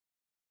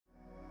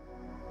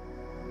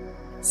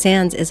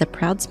Sands is a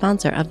proud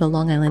sponsor of the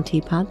Long Island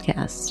Tea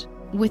Podcast.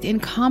 With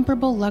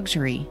incomparable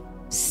luxury,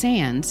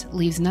 Sands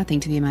leaves nothing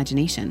to the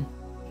imagination.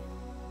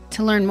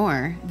 To learn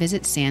more,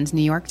 visit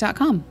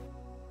sandsnewyork.com.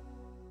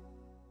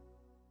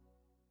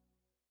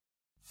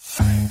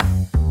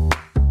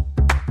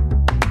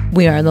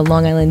 We are the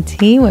Long Island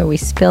Tea, where we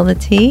spill the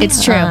tea.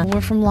 It's true.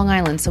 We're from Long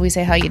Island, so we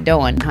say, how you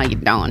doing? How you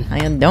doing?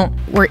 I don't.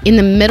 We're in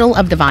the middle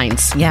of the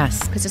vines.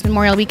 Yes. Because it's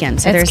Memorial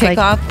Weekend. So It's there's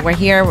kickoff. We're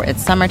here.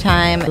 It's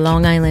summertime.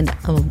 Long Island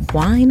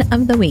wine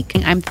of the week.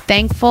 I'm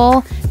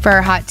thankful for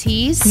our hot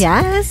teas.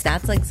 Yes.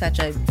 That's like such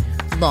a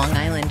Long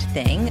Island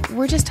thing.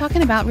 We're just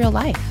talking about real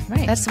life.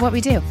 Right. That's what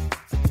we do.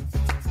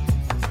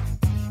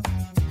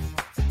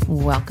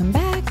 Welcome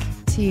back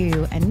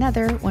to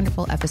another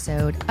wonderful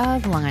episode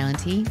of Long Island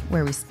Tea,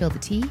 where we spill the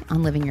tea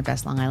on living your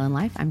best Long Island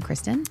life. I'm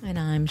Kristen. And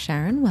I'm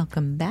Sharon.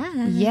 Welcome back.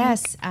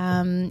 Yes.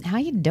 How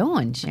you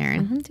doing,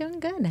 Sharon? I'm doing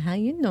good. How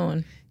you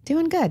doing?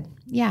 Doing good.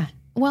 Yeah.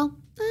 Well,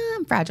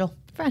 I'm fragile.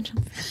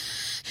 Fragile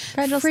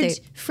state.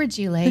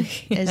 Fragile,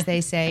 as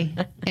they say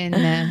in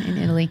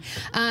Italy.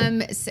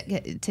 So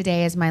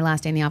today is my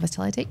last day in the office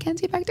till I take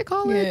Kenzie back to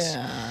college.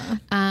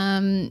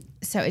 Yeah.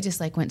 So it just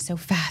like went so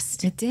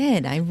fast. It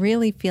did. I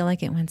really feel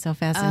like it went so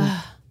fast.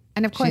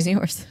 And of course, She's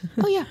yours.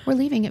 oh yeah, we're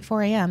leaving at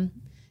 4 a.m.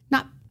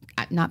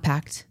 Not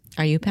packed.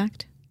 Are you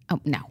packed? Oh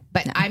no,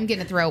 but no. I'm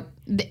gonna throw.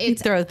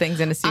 It's throw things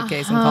in a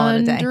suitcase and call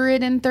it a day.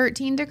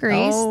 113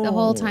 degrees the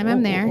whole time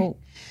I'm there.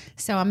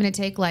 So I'm gonna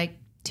take like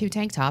 2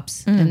 tank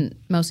tops and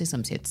mostly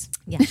swimsuits.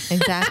 Yeah,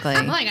 exactly.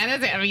 I'm like,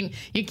 I mean,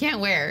 you can't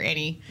wear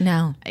any.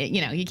 No,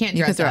 you can't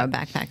you dress could throw up. a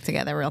backpack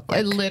together real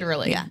quick.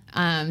 Literally.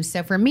 Yeah.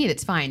 So for me,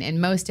 that's fine. And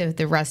most of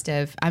the rest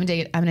of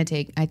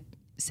I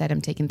said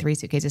I'm taking 3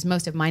 suitcases.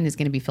 Most of mine is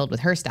going to be filled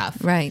with her stuff.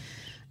 Right.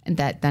 And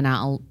then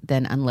I'll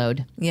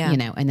unload. Yeah.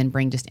 And then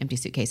bring just empty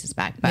suitcases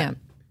back. But Yeah.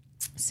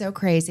 so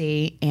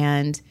crazy.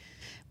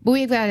 But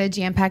we've got a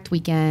jam-packed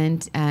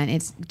weekend, and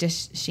it's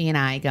just she and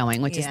I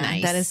going, which is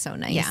nice. That is so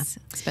nice. Yeah.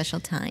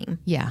 Special time.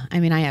 Yeah. I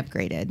mean, I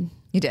upgraded.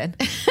 You did.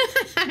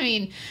 I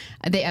mean,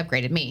 they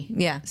upgraded me.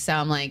 Yeah. So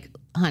I'm like,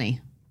 honey,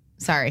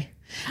 sorry.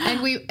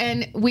 And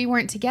we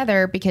weren't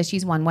together because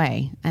she's one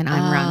way and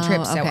I'm round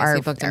trip. So okay. So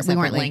you booked them we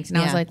weren't separately. linked. And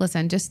I was Yeah. like,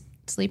 listen, just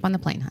sleep on the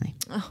plane, honey.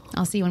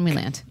 I'll see you when we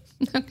land.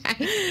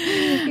 Okay.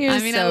 You're I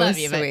mean, I so love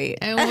you, sweet.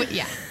 but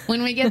yeah,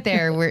 when we get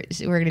there, we're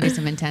going to do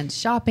some intense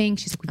shopping.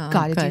 She's like, we've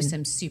got to do good.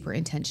 some super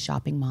intense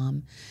shopping,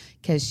 Mom,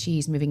 because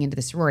she's moving into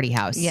the sorority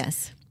house.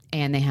 Yes.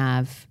 And they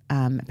have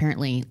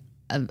apparently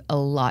a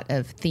lot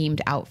of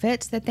themed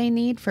outfits that they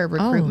need for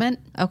recruitment.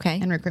 Okay.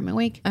 And recruitment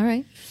week. All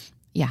right.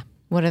 Yeah.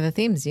 What are the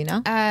themes? Do you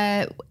know?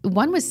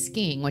 One was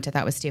skiing, which I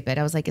thought was stupid.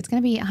 I was like, it's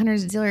going to be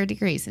 100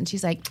 degrees. And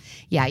she's like,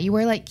 yeah, you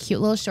wear like cute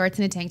little shorts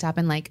and a tank top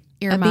and like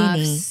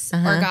earmuffs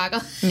or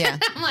goggles. Yeah.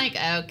 I'm like,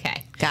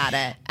 okay. Got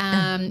it.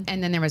 And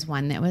then there was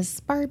one that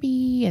was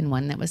Barbie and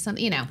one that was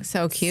something,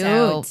 So cute.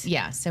 So,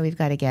 yeah. So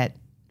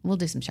we'll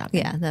do some shopping.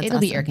 Yeah, that's It'll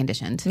be awesome. air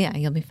conditioned Yeah,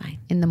 you'll be fine.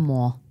 in the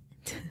mall.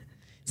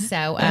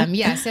 So,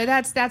 so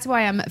that's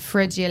why I'm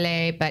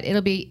fragile, but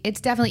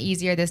it's definitely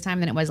easier this time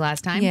than it was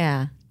last time.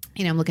 Yeah.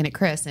 I'm looking at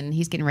Chris and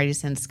he's getting ready to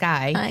send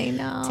Sky I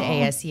know. to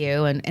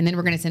ASU. And then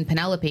we're going to send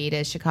Penelope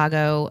to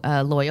Chicago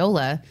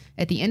Loyola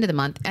at the end of the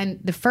month. And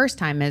the first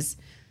time is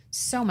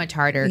so much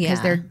harder because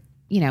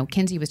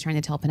Kinsey was trying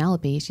to tell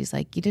Penelope, she's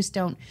like, she's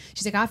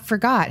like, I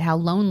forgot how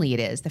lonely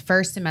it is. The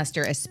first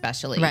semester,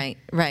 especially.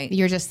 Right.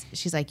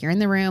 She's like, you're in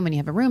the room and you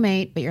have a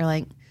roommate, but you're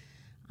like,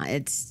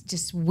 it's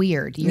just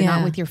weird. You're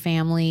not with your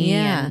family.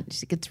 Yeah. And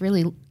she's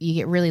like, you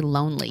get really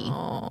lonely.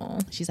 Oh.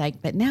 She's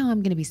like, but now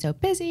I'm going to be so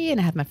busy and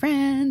I have my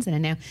friends and I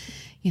know,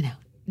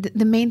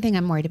 the main thing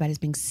I'm worried about is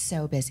being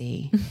so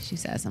busy, she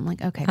says. I'm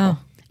like, okay, cool.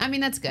 I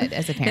mean, that's good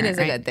as a parent. It is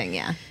a good thing,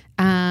 yeah.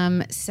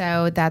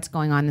 So that's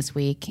going on this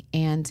week.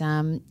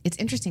 And it's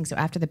interesting. So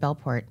after the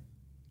Bellport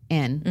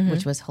Inn,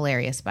 which was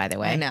hilarious, by the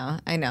way.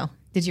 I know.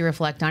 Did you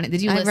reflect on it?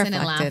 Did you listen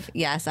and laugh?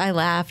 Yes, I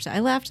laughed. I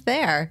laughed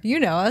there.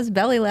 I was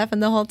belly laughing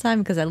the whole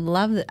time because I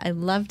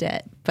loved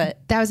it.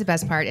 But that was the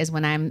best part is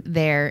when I'm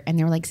there and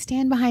they were like,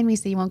 stand behind me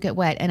so you won't get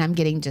wet. And I'm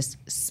getting just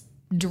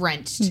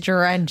drenched.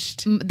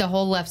 The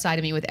whole left side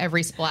of me with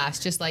every splash,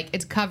 just like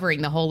it's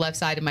covering the whole left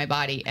side of my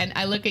body. And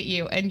I look at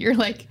you and you're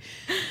like,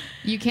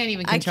 you can't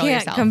even control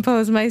yourself. I can't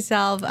compose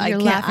myself. You're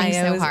laughing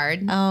so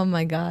hard. Oh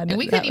my God. And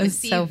we couldn't even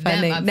see so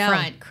them funny. up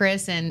front.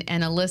 Chris and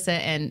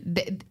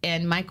Alyssa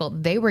and Michael,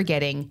 they were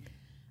getting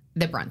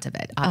the brunt of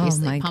it,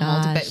 obviously my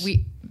pummeled. gosh. But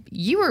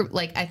you were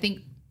like, I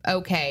think,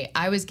 okay,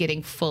 I was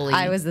getting fully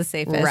I was the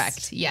safest.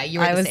 wrecked. Yeah, you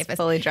were I the was safest.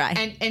 fully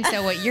dry. And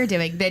so what you're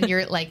doing, then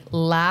you're like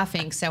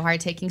laughing so hard,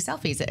 taking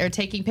selfies or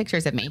taking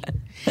pictures of me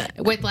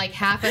with like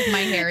half of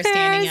my hair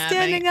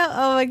standing up.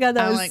 Oh my God,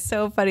 that was like,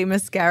 so funny.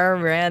 Mascara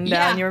ran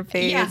down your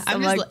face. Yeah,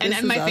 I'm like, and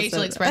this my is facial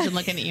awesome. expression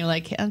looking at you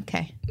like,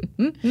 okay.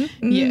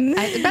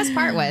 The best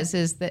part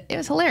is that it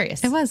was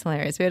hilarious. It was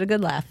hilarious. We had a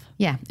good laugh.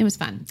 Yeah, it was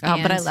fun. Oh,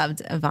 but I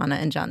loved Ivana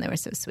and John. They were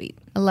so sweet.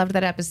 I loved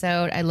that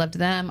episode. I loved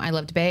them. I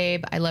loved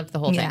Babe. I loved the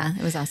whole thing. Yeah,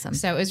 it was awesome.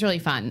 So it was really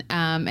fun.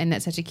 And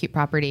that's such a cute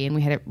property. And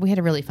we had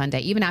a really fun day.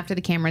 Even after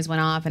the cameras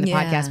went off and the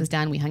podcast was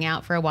done, we hung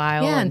out for a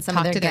while and some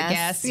talked of to their their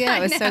guests. Yeah,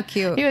 it was so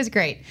cute. It was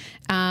great.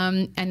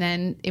 And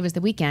then it was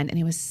the weekend, and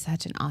it was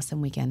such an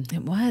awesome weekend.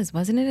 It was.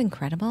 Wasn't it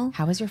incredible?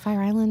 How was your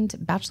Fire Island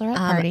bachelorette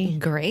party?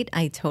 Great.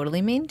 I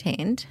totally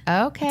maintained.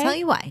 Okay. I'll tell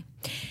you why.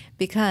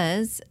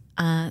 Because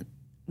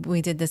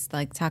we did this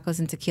like tacos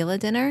and tequila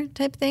dinner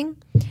type thing,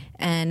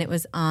 and it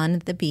was on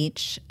the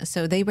beach.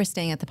 So they were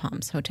staying at the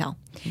Palms Hotel,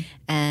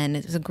 and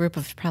it was a group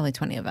of probably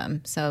 20 of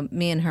them. So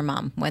me and her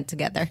mom went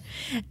together,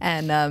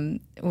 and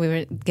we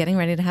were getting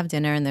ready to have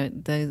dinner, and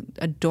the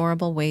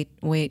adorable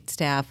wait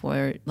staff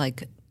were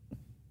like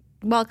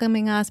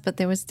welcoming us, but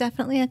there was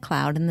definitely a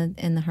cloud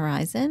in the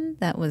horizon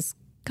that was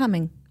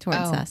coming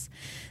towards us.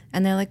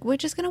 And they're like, we're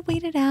just going to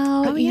wait it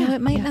out. Oh, yeah.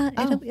 It might not,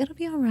 it'll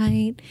be all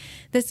right.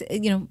 This,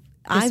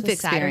 I've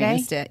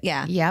experienced Saturday? it.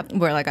 Yeah. Yep.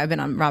 Where like I've been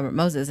on Robert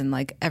Moses and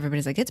like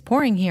everybody's like, it's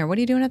pouring here. What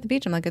are you doing at the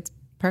beach? I'm like, it's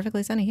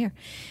perfectly sunny here.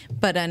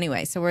 But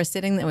anyway, so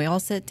we all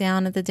sit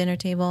down at the dinner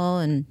table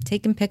and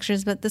taking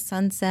pictures about the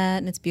sunset,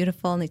 and it's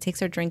beautiful. And he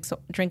takes our drink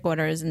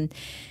orders, and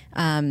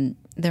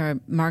there are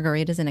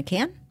margaritas in a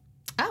can.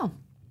 Oh.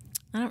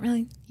 I don't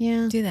really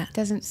do that.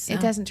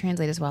 It doesn't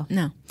translate as well.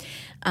 No.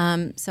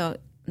 So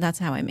that's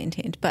how I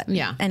maintained. But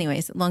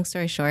anyways, long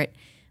story short,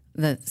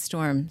 the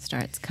storm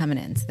starts coming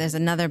in. So there's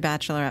another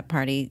bachelorette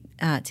party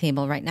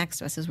table right next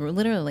to us. We're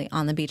literally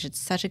on the beach. It's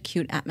such a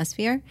cute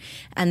atmosphere.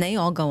 And they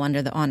all go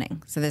under the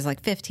awning. So there's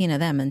like 15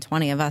 of them and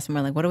 20 of us. And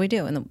we're like, what do we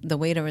do? And the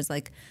waiter was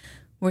like,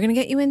 we're going to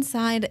get you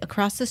inside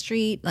across the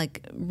street,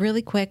 like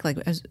really quick, like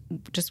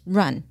just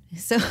run.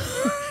 So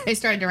it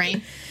started to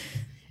rain.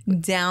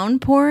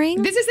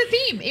 Downpouring. This is the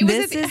theme.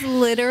 This is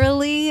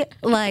literally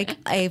like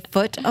a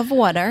foot of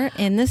water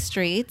in the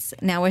streets.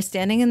 Now we're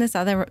standing in this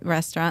other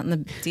restaurant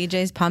and the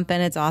DJ's pumping.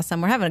 It's awesome.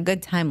 We're having a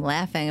good time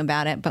laughing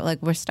about it, but like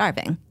we're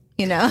starving,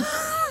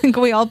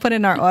 we all put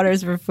in our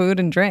orders for food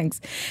and drinks,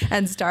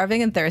 and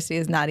starving and thirsty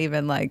is not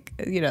even like,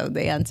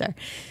 the answer.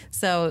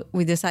 So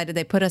we decided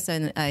they put us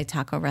in a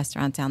taco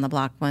restaurant down the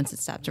block. Once it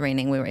stopped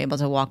raining, we were able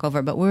to walk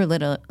over, but we were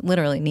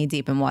literally knee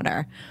deep in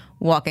water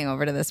walking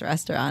over to this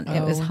restaurant.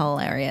 It was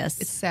hilarious.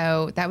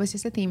 So that was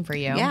just a theme for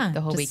you the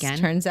whole weekend.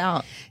 Turns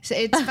out. So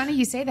it's funny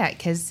you say that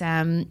because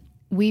I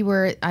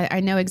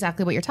know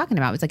exactly what you're talking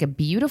about. It was like a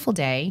beautiful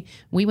day.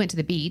 We went to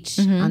the beach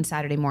on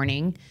Saturday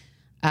morning.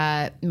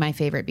 My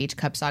favorite beach,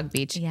 Cupsog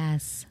Beach.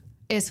 Yes.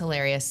 Is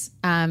hilarious.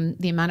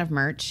 The amount of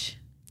merch.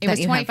 It was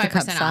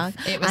 25% off.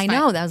 I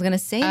know. I was going to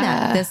say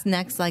that this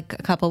next like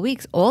a couple of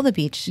weeks, all the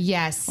beaches,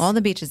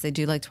 they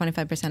do like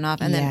 25%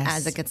 off. And then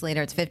as it gets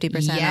later, it's 50%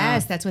 off.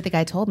 Yes, that's what the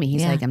guy told me.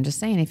 He's like, I'm just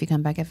saying, if you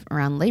come back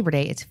around Labor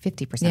Day, it's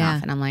 50%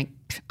 off. And I'm like,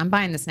 I'm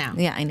buying this now.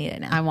 Yeah, I need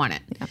it now. I want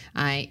it. Yeah.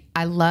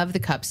 I love the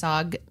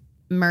Cupsog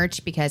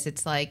merch because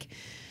it's like,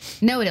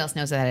 nobody else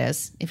knows what that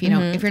is. If you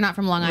know, if you're not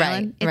from Long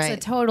Island, it's a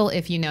total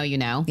if you know, you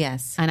know.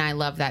 Yes. And I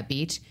love that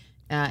beach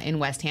in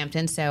West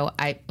Hampton. So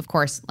I, of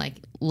course,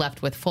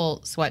 left with full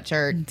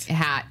sweatshirt,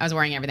 hat. I was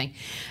wearing everything.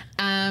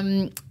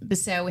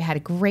 So we had a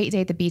great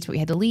day at the beach, but we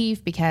had to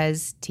leave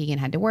because Tegan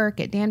had to work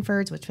at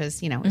Danford's, which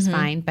was, it was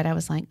fine. But I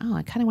was like, oh,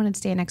 I kind of wanted to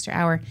stay an extra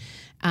hour.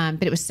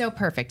 But it was so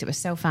perfect. It was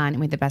so fun. And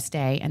we had the best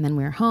day. And then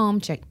we were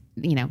home,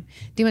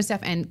 doing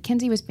stuff. And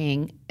Kinsey was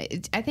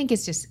I think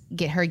it's just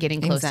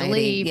getting close to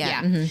leave.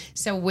 Yeah.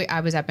 So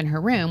I was up in her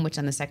room, which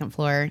on the second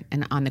floor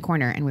and on the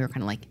corner. And we were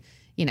kind of like,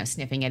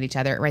 sniffing at each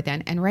other right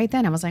then. And right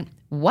then I was like,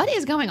 what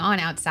is going on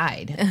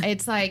outside?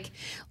 It's like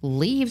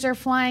leaves are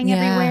flying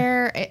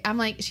everywhere. I'm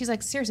like, she's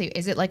like, seriously,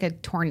 is it like a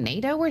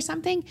tornado or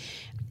something?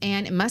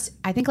 And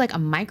I think like a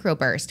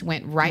microburst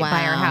went right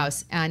by our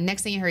house.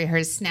 Next thing you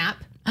heard a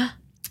snap.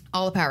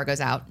 All the power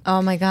goes out.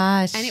 Oh my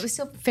gosh. And it was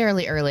still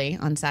fairly early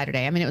on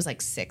Saturday. I mean, it was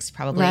like 6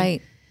 probably.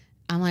 Right.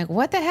 I'm like,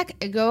 what the heck?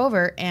 I go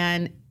over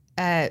and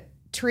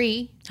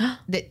tree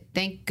that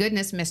thank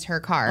goodness missed her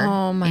car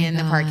in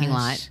the parking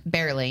lot.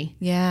 Barely.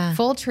 Yeah.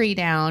 Full tree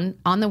down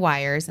on the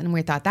wires. And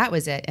we thought that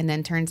was it. And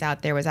then turns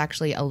out there was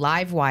actually a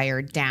live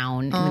wire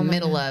down in the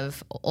middle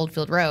of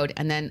Oldfield Road.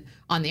 And then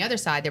on the other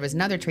side, there was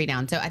another tree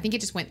down. So I think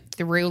it just went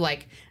through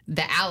like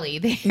the alley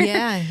there.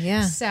 Yeah,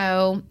 yeah.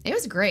 So it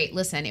was great.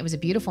 Listen, it was a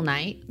beautiful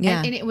night.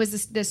 Yeah. And it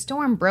was the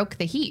storm broke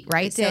the heat,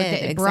 right?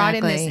 It brought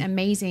in this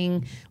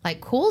amazing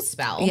like cool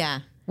spell. Yeah.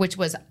 Which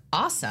was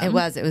awesome. It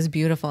was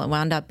beautiful. It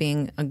wound up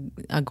being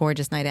a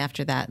gorgeous night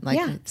after that.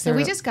 So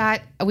we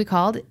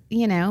called,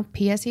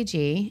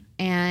 PSEG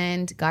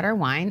and got our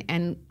wine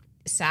and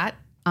sat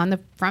on the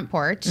front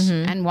porch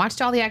and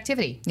watched all the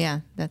activity.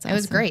 Yeah, that's awesome. It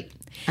was great.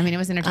 I mean, it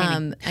was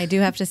entertaining. I do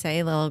have to say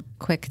a little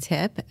quick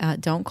tip.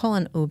 Don't call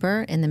an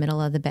Uber in the middle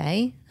of the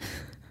bay.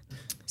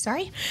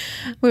 Sorry?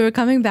 We were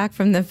coming back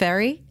from the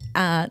ferry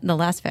the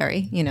last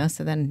ferry,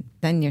 so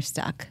then you're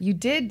stuck. You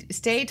did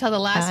stay till the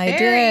last I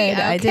ferry. did.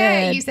 Okay. I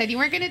did. You said you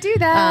weren't going to do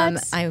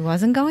that. I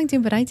wasn't going to,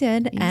 but I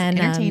did. And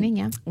entertaining,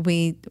 yeah.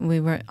 We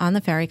were on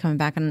the ferry coming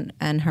back,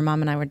 and her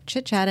mom and I were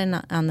chit-chatting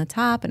on the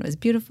top, and it was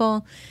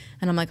beautiful.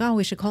 And I'm like, oh,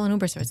 we should call an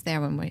Uber so it's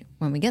there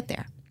when we get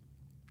there.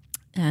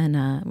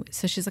 And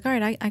so she's like, all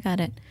right, I got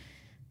it.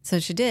 So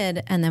she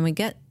did, and then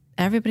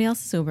everybody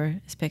else's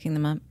Uber is picking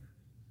them up.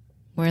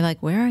 We're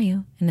like, where are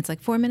you? And it's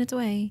like 4 minutes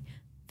away,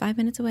 5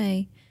 minutes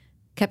away.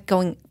 Kept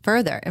going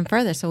further and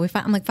further. So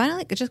I'm like,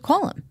 finally, just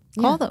call him.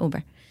 Call the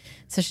Uber.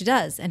 So she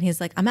does. And he's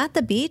like, I'm at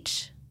the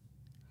beach.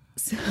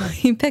 So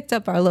he picked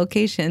up our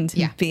location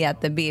to be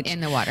at the beach.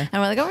 In the water.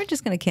 And we're like, oh, we're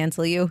just going to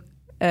cancel you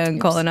and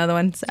call another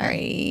one.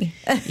 Sorry.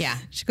 Yeah.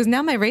 She goes,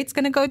 now my rate's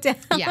going to go down.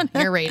 Yeah,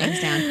 your rating's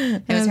down.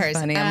 It was hers.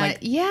 Funny. I'm like,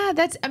 yeah,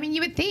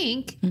 you would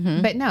think.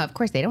 But no, of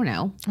course they don't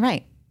know.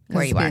 Right.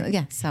 Where you are.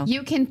 Yeah. So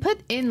you can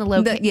put in the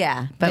location.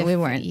 Yeah, but we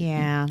weren't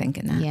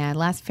thinking that. Yeah,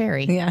 last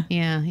ferry. Yeah.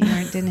 Yeah.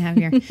 You didn't have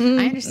your.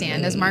 I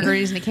understand. Those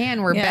margaritas in a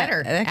can were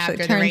better after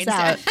the rain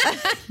out.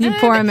 You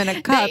pour them in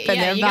a cup and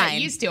they're you fine. got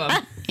used to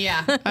them.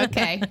 Yeah.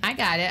 Okay. I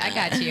got it. I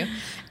got you.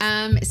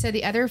 So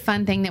the other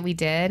fun thing that we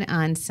did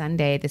on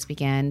Sunday this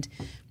weekend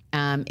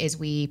is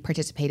we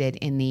participated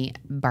in the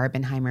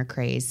Barbenheimer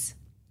craze.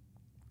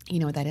 You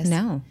know what that is?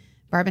 No.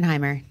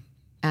 Barbenheimer.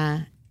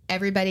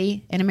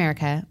 Everybody in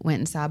America went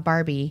and saw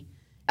Barbie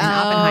and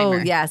Oppenheimer.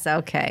 Oh, yes.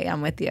 Okay.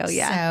 I'm with you.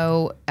 Yeah.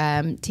 So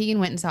Tegan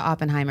went and saw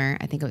Oppenheimer.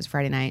 I think it was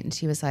Friday night. And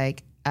she was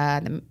like,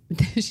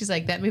 she's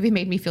like, that movie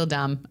made me feel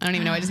dumb. I don't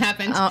even know what just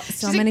happened. Oh,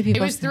 so many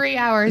people. It was 3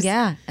 hours.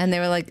 Yeah. And they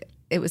were like,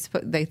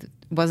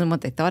 wasn't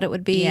what they thought it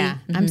would be. Yeah.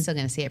 I'm still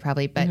going to see it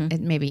probably, but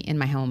it maybe in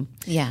my home.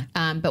 Yeah.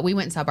 But we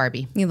went and saw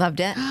Barbie. You loved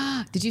it?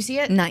 Did you see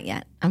it? Not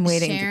yet. I'm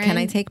waiting. Sharon? Can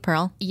I take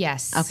Pearl?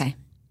 Yes. Okay.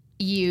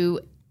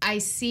 I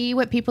see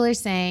what people are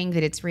saying,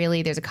 that it's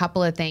really, there's a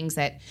couple of things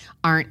that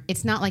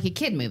it's not like a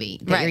kid movie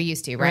that you're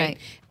used to, right?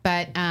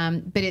 But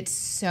it's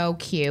so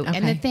cute. Okay.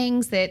 And the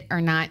things that are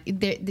not,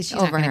 she's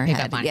Over not going to her pick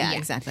head. up on. Yeah,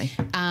 exactly.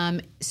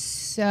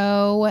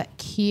 So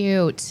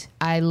cute.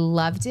 I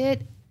loved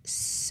it.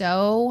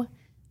 So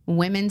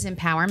women's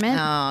empowerment.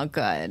 Oh,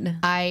 good.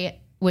 I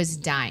was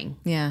dying.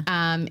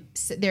 Yeah.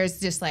 So there's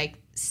just like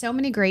so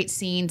many great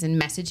scenes and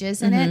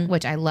messages in it,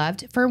 which I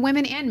loved for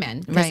women and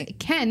men. Right.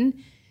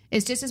 Ken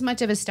is just as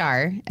much of a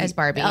star as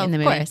Barbie in the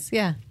movie. Of course,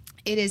 yeah.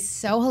 It is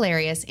so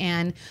hilarious.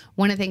 And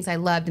one of the things I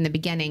loved in the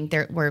beginning,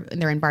 they're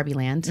in Barbie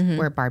land,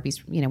 where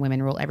Barbie's,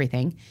 women rule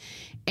everything.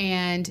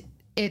 And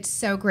it's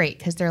so great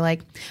because they're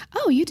like,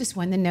 oh, you just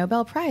won the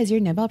Nobel Prize. You're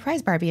Nobel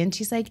Prize Barbie. And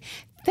she's like,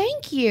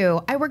 thank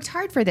you. I worked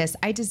hard for this.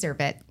 I deserve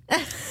it.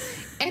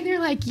 And they're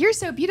like, you're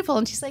so beautiful.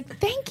 And she's like,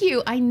 thank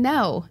you. I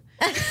know.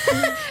 And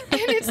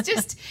it's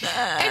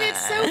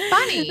so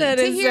funny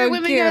to hear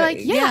women go like,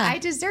 yeah, I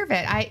deserve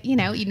it. You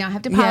don't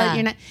have to apologize.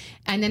 You're not.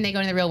 And then they go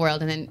into the real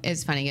world, and then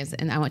it's funny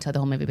and I won't tell the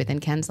whole movie, but then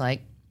Ken's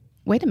like,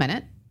 wait a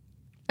minute,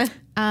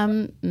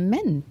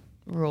 men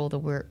rule the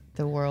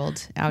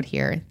world out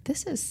here.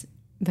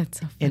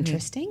 That's so funny.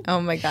 Interesting. Oh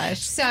my gosh.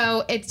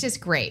 So it's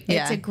just great.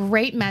 Yeah. It's a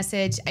great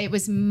message. It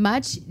was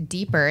much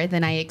deeper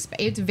than I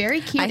expected. It's very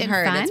cute and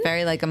fun. It's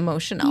very like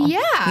emotional.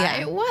 Yeah,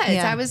 it was.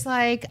 Yeah. I was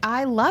like,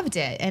 I loved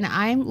it.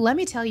 And let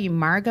me tell you,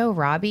 Margot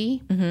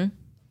Robbie,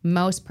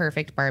 most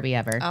perfect Barbie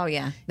ever. Oh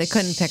yeah. They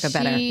couldn't pick a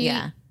better.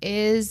 Yeah.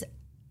 Is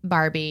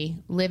Barbie,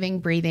 living,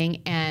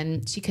 breathing,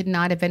 and she could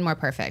not have been more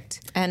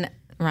perfect. And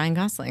Ryan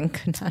Gosling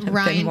could not have been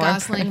Ryan more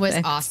Gosling was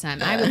perfect. awesome.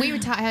 We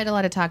had a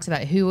lot of talks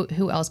about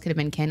who else could have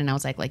been Ken, and I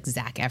was like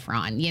Zac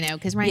Efron,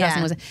 because Ryan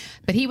Gosling was,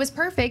 but he was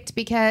perfect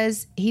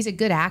because he's a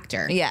good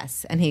actor.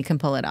 Yes, and he can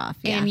pull it off.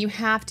 Yeah. And you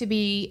have to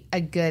be a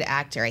good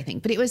actor, I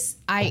think. But it was,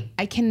 I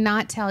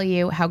cannot tell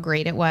you how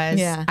great it was.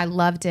 Yeah. I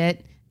loved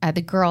it.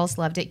 The girls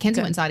loved it.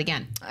 Kenzie went and saw it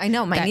again. I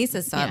know. My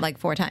nieces saw it like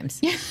 4 times.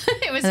 Yeah,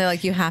 it was. And they're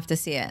like, you have to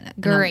see it.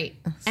 Great.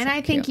 And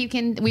I think you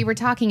can, we were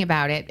talking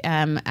about it,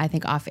 I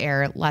think off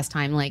air last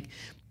time, like,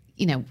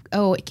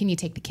 oh, can you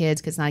take the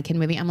kids because it's not a kid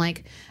movie? I'm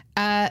like,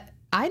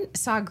 I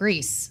saw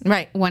Grease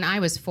when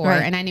I was 4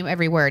 and I knew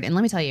every word. And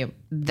let me tell you,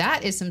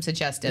 that is some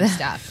suggestive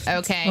stuff.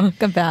 Okay.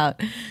 Talk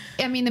about.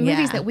 I mean, the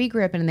movies that we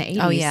grew up in the 80s.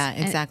 Oh, yeah,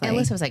 exactly. And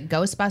Alyssa was like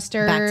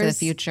Ghostbusters. Back to the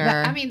Future.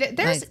 I mean,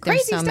 there's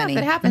crazy stuff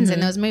that happens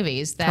in those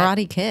movies.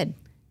 Karate Kid.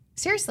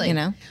 Seriously.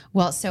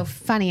 Well, so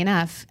funny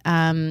enough,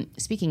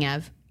 speaking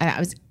of, I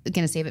was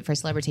going to save it for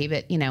celebrity,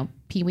 but,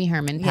 Pee Wee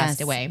Herman passed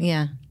away.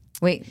 Yeah.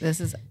 Wait,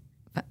 this is...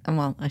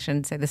 Well, I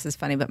shouldn't say this is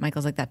funny, but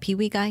Michael's like that Pee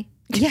Wee guy.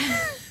 Yeah,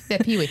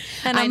 that Pee Wee.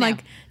 And I'm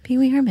like, Pee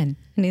Wee Herman.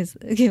 And he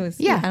was,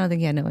 I don't think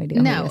he had no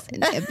idea. No,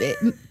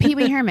 Pee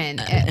Wee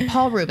Herman.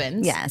 Paul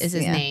Rubens is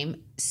his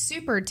name.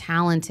 Super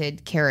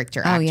talented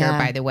character actor,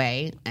 by the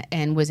way,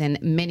 and was in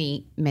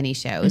many, many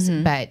shows,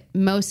 but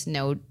most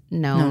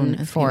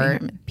known for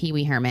Pee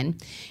Wee Herman.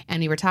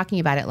 And we were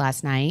talking about it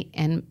last night,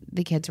 and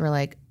the kids were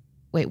like,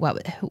 wait,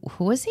 what?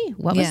 Who was he?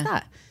 What was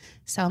that?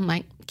 So I'm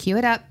like, cue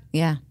it up.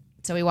 Yeah.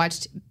 So we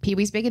watched Pee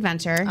Wee's Big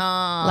Adventure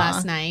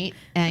last night,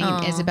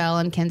 and Isabel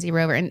and Kenzie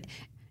Rover, and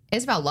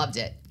Isabel loved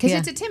it because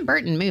it's a Tim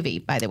Burton movie,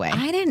 by the way.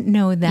 I didn't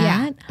know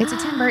that. Yeah, it's a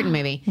Tim Burton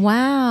movie.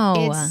 Wow.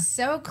 It's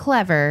so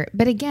clever.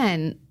 But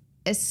again,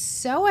 it's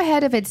so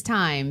ahead of its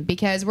time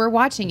because we're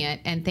watching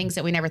it and things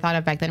that we never thought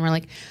of back then. We're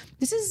like,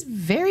 this is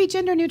very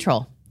gender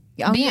neutral.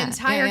 The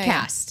entire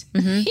cast.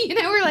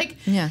 Mm-hmm. We're like,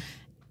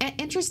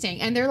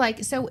 interesting. And they're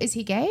like, so is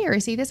he gay or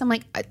is he this? I'm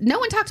like, no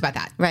one talks about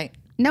that. Right.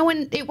 No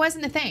one, it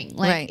wasn't a thing.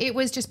 It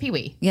was just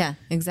Pee-wee. Yeah,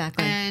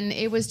 exactly. And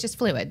it was just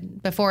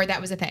fluid before that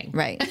was a thing.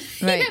 Right,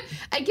 right.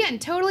 Again,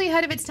 totally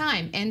ahead of its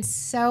time and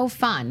so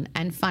fun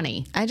and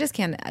funny. I just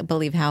can't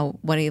believe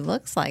what he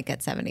looks like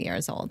at 70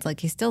 years old.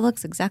 Like he still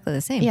looks exactly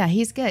the same. Yeah,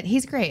 he's good.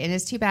 He's great. And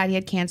it's too bad he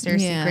had cancer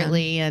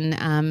secretly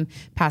and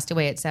passed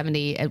away at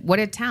 70. What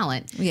a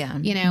talent. Yeah.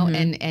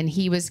 And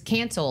he was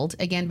canceled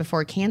again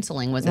before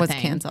canceling was a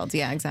thing. Canceled.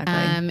 Yeah,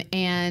 exactly.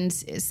 And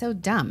it's so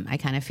dumb, I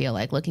kind of feel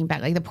like looking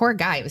back. Like the poor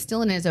guy, it was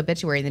still in his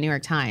obituary in the New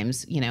York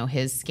Times,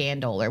 his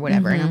scandal or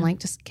whatever. And I'm like,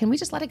 can we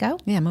just let it go?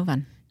 Yeah, move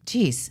on.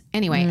 Jeez.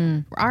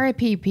 Anyway,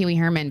 R.I.P. Pee Wee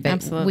Herman, but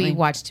Absolutely. we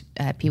watched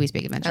Pee Wee's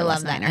Big Adventure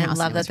last night in our house.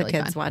 I love that the really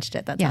kids fun. watched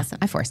it. That's awesome.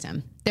 I forced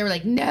them. They were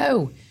like,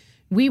 no,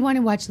 we want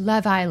to watch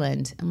Love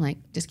Island. I'm like,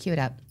 just cue it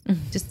up.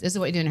 This is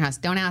what you do in your house.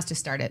 Don't ask, just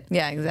start it.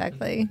 Yeah,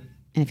 exactly.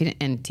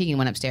 And Tegan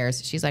went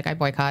upstairs. She's like, I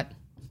boycott.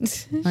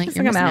 Like,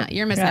 you're missing out.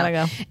 You're missing out.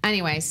 Go.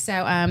 Anyway,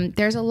 so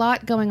there's a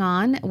lot going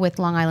on with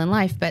Long Island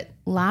Life, but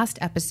last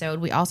episode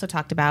we also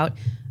talked about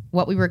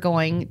what we were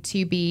going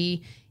to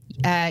be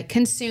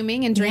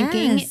consuming and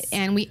drinking,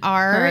 and we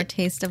are our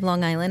Taste of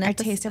Long Island. Our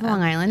Taste of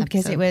Long Island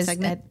because it was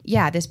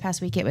this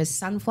past week it was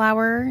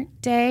Sunflower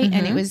Day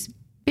and it was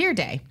Beer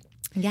Day.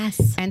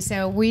 Yes. And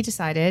so we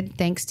decided,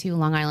 thanks to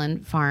Long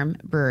Island Farm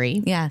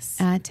Brewery,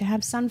 to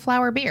have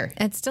sunflower beer.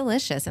 It's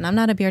delicious, and I'm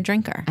not a beer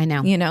drinker. I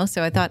know.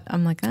 So I thought,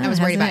 I'm like, I was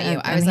worried about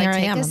you. I was like, here I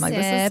am. I'm like,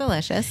 this is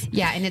delicious.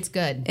 Yeah, and it's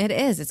good. It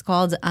is. It's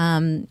called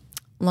Long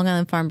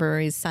Island Farm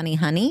Brewery's Sunny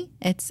Honey.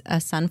 It's a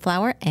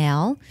sunflower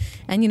ale,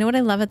 and you know what I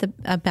love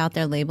about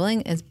their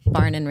labeling is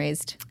barn and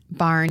raised.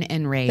 Barn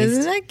and raised.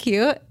 Isn't that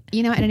cute? I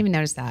didn't even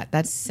notice that.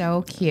 That's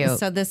so cute.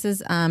 So this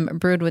is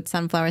brewed with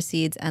sunflower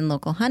seeds and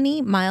local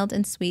honey, mild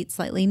and sweet,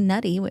 slightly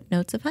nutty with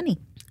notes of honey.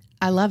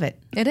 I love it.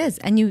 It is.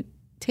 And you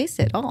taste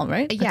it all,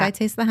 right? Yeah. Like I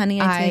taste the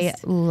honey. I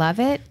love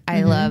it.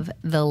 I love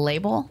the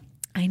label.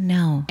 I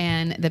know.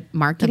 And the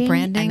marketing, the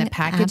branding, and the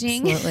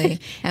packaging. Absolutely.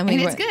 And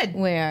it's good.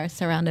 We are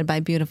surrounded by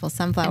beautiful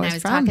sunflowers. And I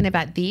was talking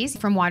about these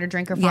from Water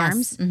Drinker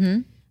Farms. Yes. Mm-hmm.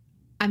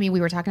 I mean,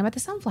 we were talking about the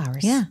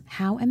sunflowers. Yeah.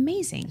 How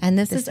amazing. And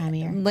this is time of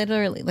year.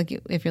 Literally, like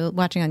if you're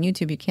watching on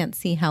YouTube, you can't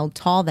see how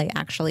tall they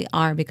actually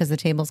are because the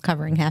table's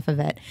covering half of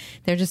it.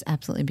 They're just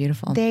absolutely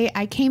beautiful.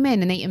 I came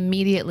in and they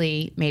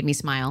immediately made me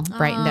smile,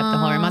 brightened up the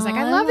whole room. I was like,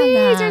 I love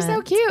these. They're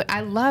so cute.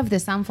 I love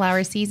the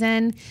sunflower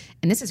season.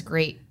 And this is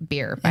great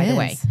beer, by the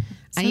way.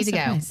 I need to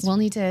go. We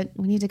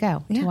need to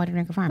go to Water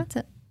Drinker Farm. That's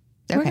it.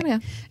 Okay. We're gonna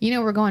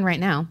go. We're going right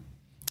now.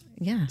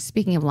 Yeah.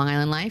 Speaking of Long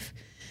Island Life,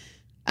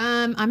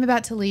 I'm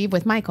about to leave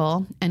with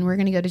Michael, and we're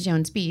going to go to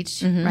Jones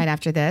Beach right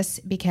after this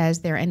because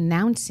they're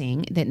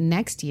announcing that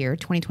next year,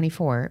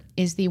 2024,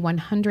 is the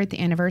 100th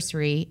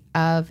anniversary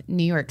of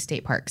New York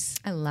State Parks.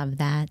 I love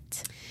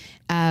that.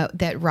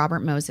 That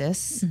Robert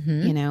Moses,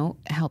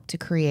 helped to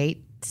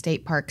create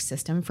state park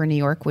system for New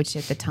York, which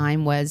at the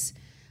time was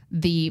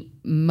the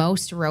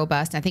most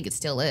robust, I think it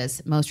still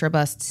is, most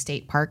robust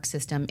state park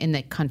system in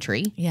the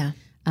country. Yeah.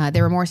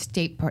 There were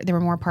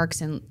more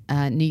parks in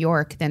New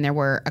York than there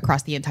were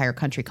across the entire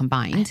country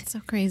combined. It's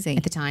so crazy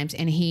at the times.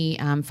 And he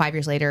 5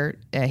 years later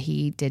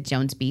he did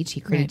Jones Beach.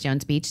 He created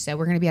Jones Beach. So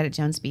we're going to be out at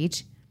Jones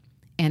Beach,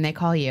 and they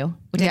call you,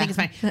 which I think is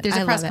funny. There's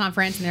a press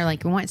conference, and they're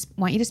like, "We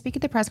want you to speak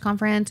at the press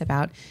conference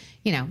about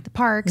the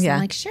parks." Yeah. And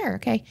I'm like, "Sure,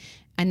 okay."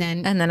 And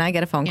then I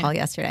get a phone call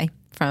yesterday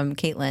from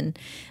Caitlin.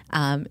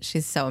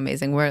 She's so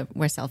amazing.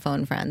 We're cell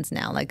phone friends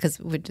now, like because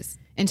we're just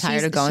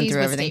tired of going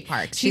through everything. State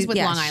parks. She's with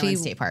Long Island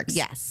State Parks.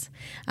 Yes,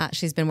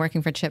 she's been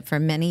working for Chip for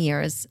many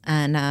years,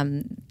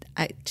 and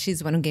she's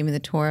the one who gave me the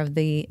tour of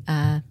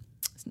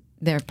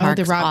their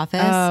parks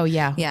office. Oh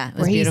yeah, yeah, it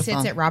was where he beautiful.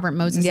 sits at Robert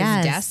Moses'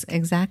 desk.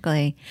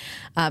 Exactly.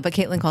 But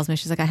Caitlin calls me.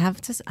 She's like, I have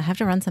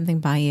to run something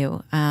by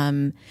you.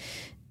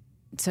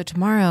 So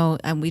tomorrow,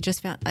 we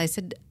just found. I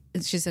said.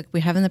 She's like,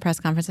 we're having the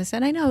press conference. I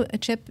said, I know.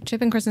 Chip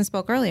and Kristen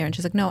spoke earlier. And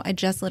she's like, no, I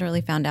just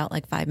literally found out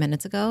like 5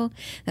 minutes ago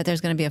that there's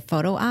going to be a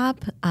photo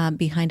op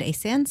behind a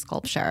sand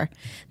sculpture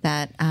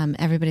that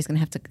everybody's going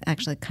to have to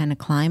actually kind of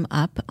climb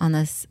up on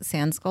this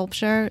sand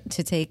sculpture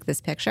to take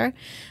this picture.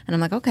 And I'm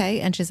like,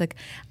 okay. And she's like,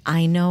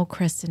 I know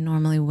Kristen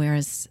normally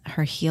wears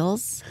her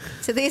heels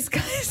to these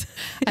guys.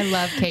 I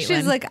love Caitlin.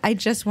 She's like, I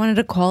just wanted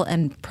to call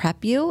and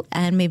prep you.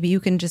 And maybe you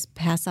can just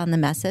pass on the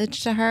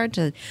message to her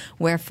to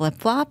wear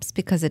flip-flops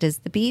because it is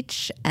the beach.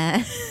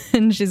 And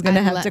she's going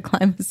to have to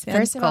climb a sand sculpture.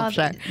 First of all,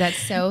 that's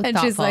so and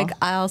thoughtful. she's like,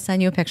 I'll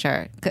send you a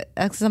picture.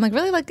 Because I'm like,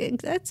 really?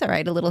 Like, that's all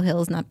right. A little hill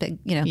is not big,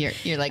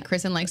 You're like,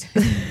 Kristen likes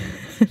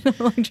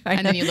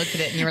And then you looked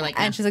at it and you were like,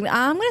 and she's like,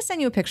 I'm going to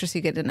send you a picture so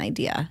you get an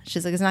idea.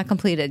 She's like, it's not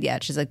completed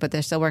yet. She's like, but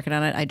they're still working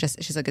on it.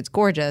 She's like, it's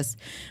gorgeous.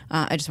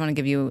 I just want to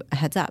give you a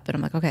heads up. And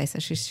I'm like, okay. So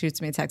she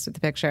shoots me a text with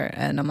the picture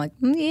and I'm like,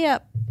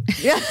 yep.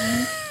 Yeah.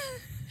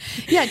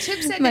 Yeah.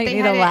 Chip said that they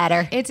need a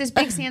ladder. It's this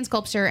big sand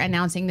sculpture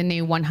announcing the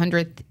new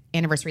 100th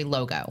anniversary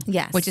logo.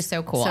 Yes. Which is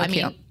so cool. So I mean,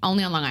 cute.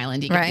 only on Long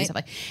Island you can do stuff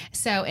like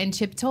so. And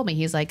Chip told me,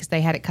 he's like, 'cause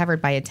they had it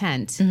covered by a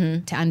tent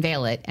to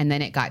unveil it, and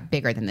then it got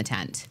bigger than the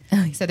tent.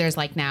 So there's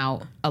like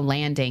now a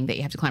landing that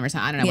you have to climb or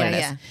something. I don't know what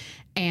it is.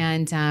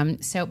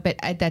 And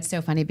but that's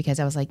so funny because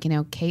I was like,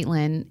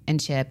 Caitlin and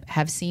Chip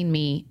have seen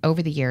me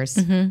over the years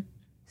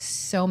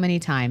so many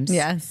times.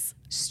 Yes.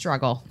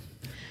 Struggle.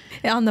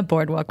 On the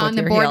boardwalk. On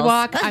the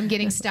boardwalk, I'm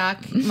getting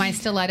stuck. My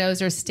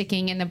stilettos are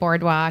sticking in the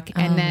boardwalk.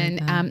 And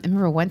then I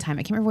remember one time,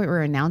 I can't remember what we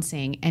were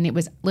announcing, and it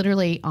was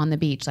literally on the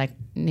beach, like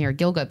near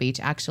Gilgo Beach,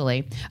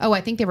 actually. Oh,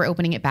 I think they were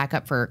opening it back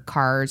up for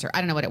cars, or I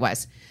don't know what it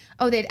was.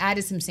 Oh, they'd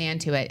added some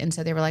sand to it. And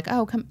so they were like,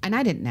 oh, come. And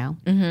I didn't know.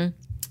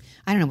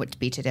 I don't know which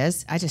beach it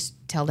is. I just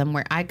tell them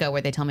where I go,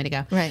 where they tell me to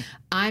go. Right.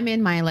 I'm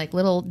in my like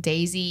little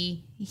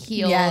daisy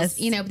heels. Yes.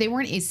 They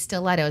weren't as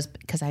stilettos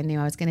because I knew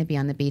I was going to be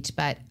on the beach,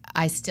 but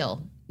I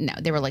still... No,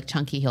 they were like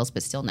chunky heels,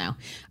 but still no.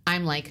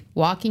 I'm like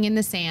walking in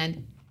the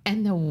sand,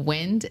 and the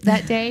wind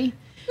that day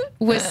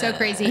was so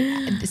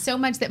crazy. So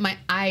much that my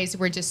eyes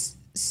were just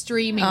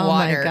streaming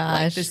water. My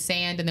gosh. Like the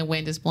sand and the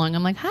wind is blowing.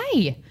 I'm like,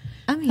 hi.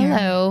 I'm here.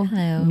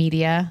 Hello.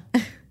 Media.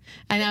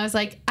 And I was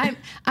like,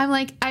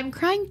 I'm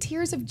crying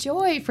tears of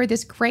joy for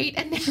this great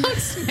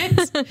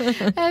announcement.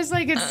 I was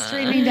like, it's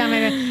streaming down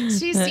my face.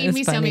 She's seen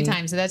me so many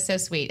times, so that's so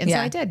sweet. And so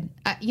I did.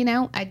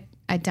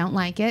 I don't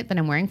like it, but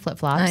I'm wearing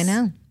flip-flops. I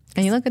know.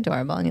 And you look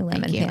adorable in your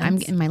lemon pants.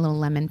 I'm in my little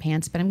lemon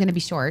pants, but I'm going to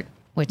be short,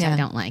 which I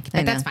don't like,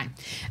 but that's fine.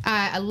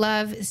 I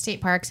love state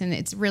parks, and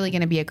it's really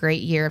going to be a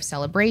great year of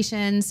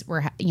celebrations.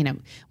 We're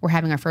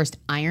having our first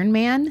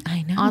Ironman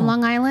on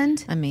Long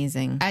Island.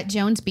 Amazing. At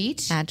Jones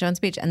Beach.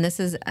 And this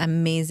is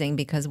amazing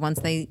because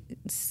once they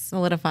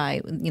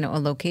solidify, a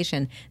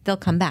location, they'll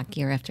come back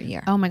year after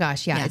year. Oh my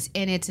gosh, yeah.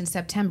 It's in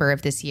September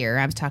of this year.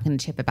 I was talking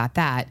to Chip about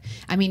that.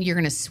 I mean, you're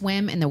going to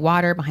swim in the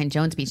water behind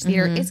Jones Beach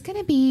Theater. It's going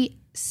to be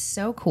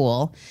so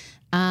cool.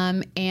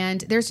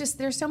 And there's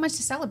so much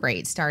to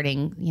celebrate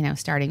starting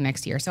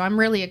next year. So I'm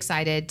really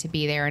excited to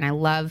be there, and I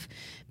love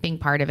being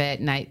part of it.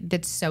 And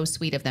that's so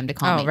sweet of them to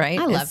call me. Oh, right.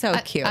 It's so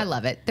cute. I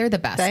love it. They're the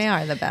best. They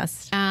are the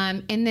best.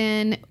 And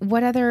then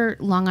what other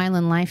Long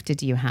Island life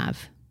did you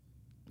have?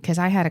 Because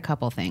I had a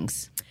couple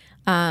things.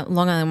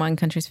 Long Island Wine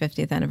Country's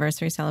 50th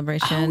anniversary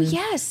celebration. Oh,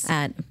 yes.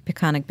 At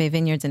Peconic Bay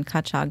Vineyards in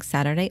Cutchogue,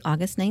 Saturday,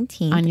 August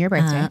 19th. On your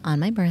birthday. On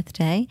my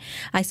birthday.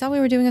 I saw we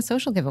were doing a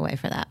social giveaway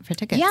for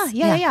tickets.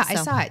 Yeah. I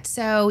saw it.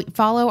 So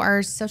follow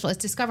our social. It's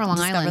Discover Long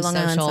Island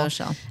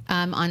social.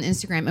 On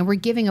Instagram. And we're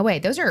giving away.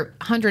 Those are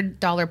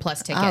 $100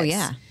 plus tickets. Oh,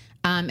 yeah.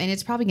 And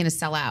it's probably going to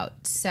sell out.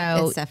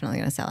 So it's definitely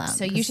going to sell out.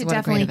 So you should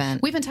definitely.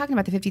 We've been talking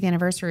about the 50th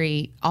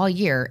anniversary all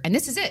year, and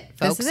this is it,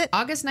 folks. This is it.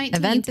 August 19th.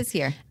 Event is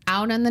here.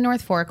 Out on the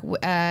North Fork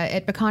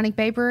at Peconic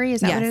Bay Brewery.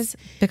 Is that what it is?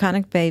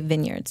 Peconic Bay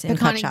Vineyards in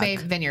Cutchogue. Peconic Bay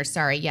Vineyards.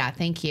 Sorry. Yeah.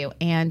 Thank you.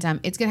 And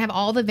it's going to have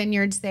all the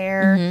vineyards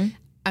there.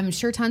 I'm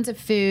sure tons of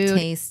food.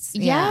 Tastes.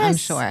 Yes. Yeah, I'm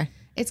sure.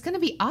 It's going to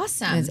be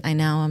awesome. I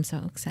know. I'm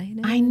so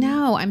excited. I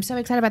know. I'm so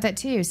excited about that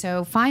too.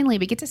 So finally,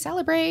 we get to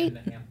celebrate.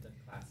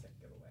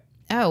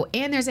 Oh,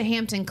 and there's a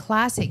Hampton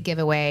Classic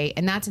giveaway,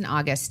 and that's in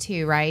August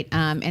too, right?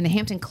 And the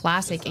Hampton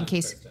Classic, in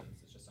case...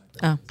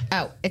 Oh,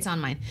 it's on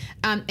mine.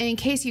 And in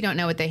case you don't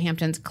know what the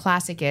Hamptons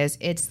Classic is,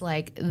 it's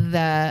like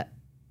the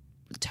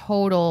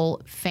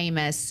total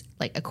famous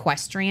like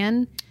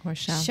equestrian horse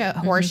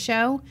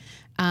show.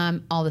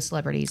 All the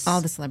celebrities.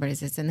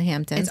 It's in the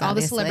Hamptons. It's all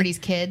the celebrities'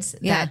 kids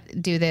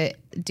that do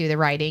the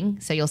riding.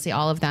 So you'll see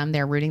all of them.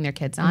 They're rooting their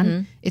kids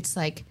on. It's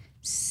like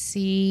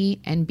see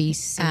and be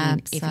seen.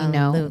 Absolutely. If you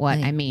know what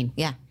I mean.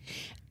 Yeah.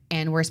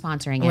 And we're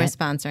sponsoring it. We're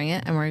sponsoring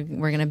it, and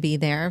we're going to be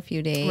there a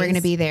few days. We're going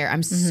to be there.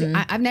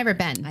 I've never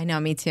been. I know,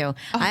 me too.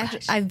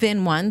 I've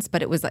been once,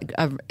 but it was like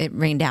it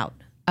rained out.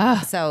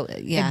 So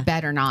yeah, it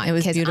better not. It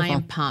was beautiful. I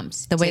am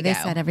pumped. The way they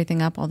set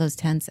everything up, all those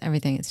tents,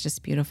 everything. It's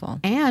just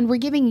beautiful. And we're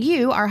giving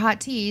you our Hot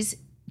Teas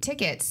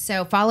tickets.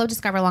 So follow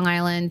Discover Long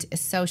Island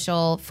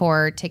social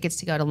for tickets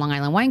to go to Long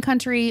Island Wine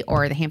Country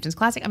or the Hamptons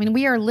Classic. I mean,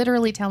 we are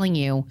literally telling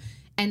you,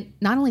 and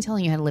not only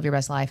telling you how to live your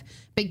best life,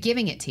 but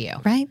giving it to you.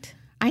 Right.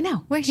 I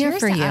know. We're here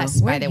for you.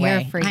 By the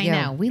way, I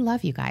know. We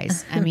love you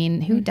guys. I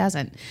mean, who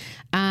doesn't?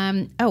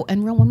 And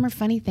one more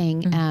funny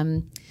thing.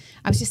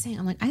 I was just saying,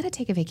 I'm like, I got to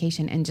take a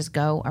vacation and just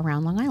go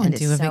around Long Island.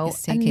 It's so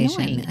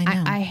annoying. I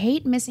know. I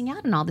hate missing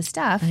out on all this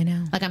stuff. I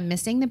know. Like I'm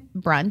missing the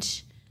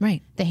brunch.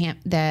 Right. The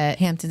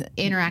Hampton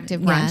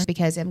interactive brunch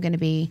because I'm going to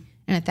be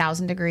in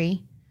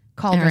 1,000-degree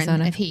cauldron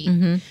Arizona. of heat,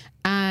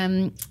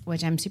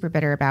 which I'm super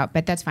bitter about,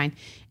 but that's fine.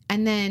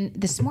 And then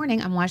this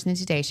morning, I'm watching the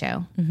Today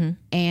Show,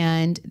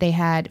 and they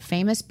had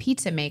famous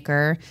pizza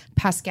maker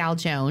Pascal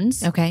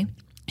Jones. Okay.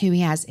 Who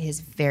he has his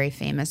very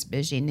famous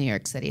bougie New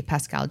York City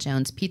Pascal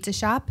Jones pizza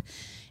shop.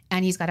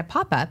 and he's got a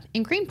pop-up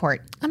in Greenport.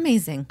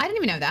 Amazing. I didn't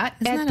even know that.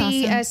 Isn't At that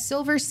the awesome?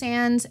 Silver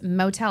Sands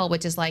Motel,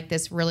 which is like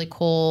this really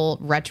cool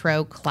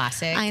retro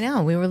classic. I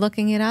know. We were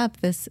looking it up.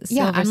 This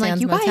Yeah, Silver I'm like,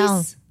 Sands you Motel.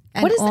 guys,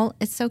 And what is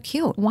it's so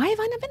cute, Why have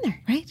I not been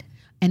there? right?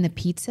 And the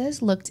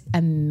pizzas looked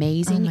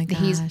amazing. Oh my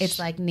gosh. It's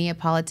like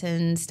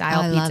Neapolitan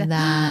style I pizza. love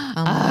that.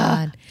 Oh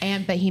my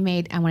God. But he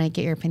made, I want to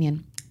get your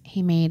opinion.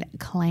 He made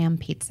clam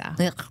pizza.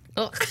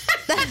 Ugh.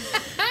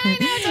 I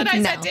know, that's what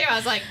I said too. I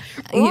was like,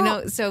 You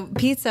know, so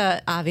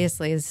pizza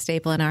obviously is a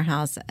staple in our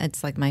house.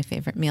 It's like my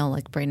favorite meal.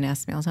 Like Braden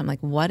asks me all the time, like,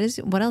 what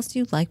else do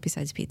you like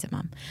besides pizza,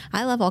 Mom?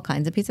 I love all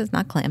kinds of pizzas,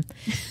 not clam.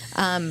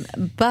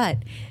 But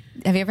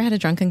have you ever had a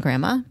drunken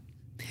grandma?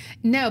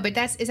 no, but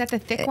is that the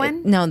thick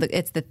one? No,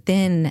 it's the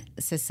thin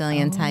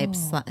Sicilian type.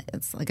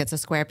 It's a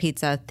square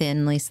pizza,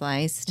 thinly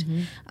sliced,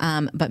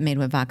 but made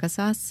with vodka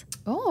sauce.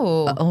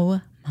 Oh,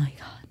 Oh my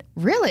God.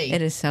 really?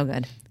 It is so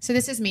good. So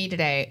this is me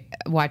today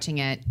watching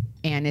it,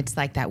 and it's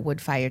like that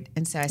wood fired.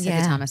 And so I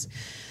said to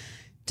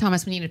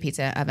Thomas, we need a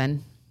pizza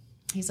oven.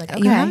 He's like,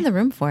 okay. You have the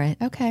room for it.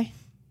 Okay.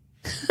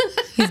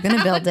 He's going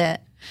to build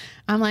it.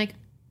 I'm like,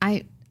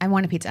 I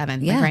want a pizza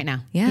oven Yeah. like right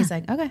now. Yeah. He's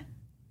like, okay.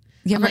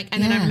 You I'm ever- like,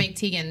 and then I'm yeah. gonna make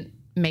Tegan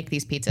make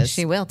these pizzas.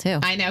 She will too.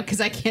 I know,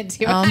 because I can't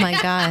do it. Oh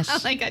my gosh. I'm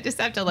like, I just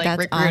have to like That's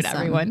recruit awesome.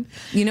 everyone.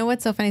 You know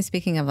what's so funny?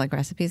 Speaking of like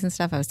recipes and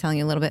stuff, I was telling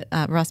you a little bit.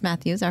 Ross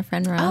Matthews, our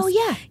friend Ross. Oh,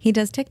 yeah. he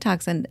does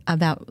TikToks and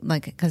about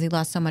like because he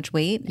lost so much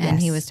weight, and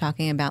he Yes. was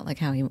talking about like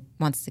how he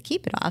wants to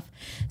keep it off.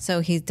 So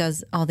he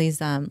does all these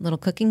little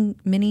cooking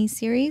mini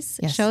series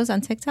shows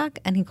on TikTok,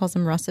 and he calls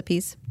them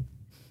recipes.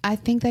 I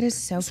think that is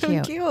so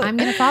cute. cute. I'm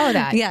gonna follow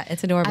that. Yeah,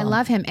 it's adorable. I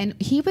love him, and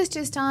he was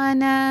just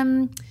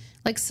on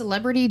like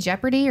Celebrity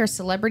Jeopardy or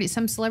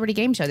some celebrity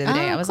game show the other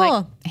day. Oh, I was cool.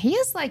 like, he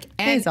is like,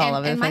 He's all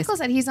over the and place. Michael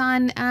said he's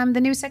on the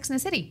new Sex and the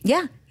City.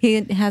 Yeah,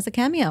 he has a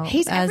cameo.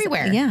 He's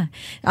everywhere. Yeah,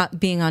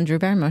 being on Drew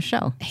Barrymore's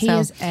show. He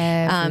is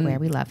everywhere.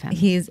 We love him.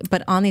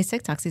 But on these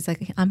TikToks, he's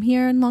like, I'm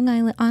here in Long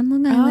Island. Oh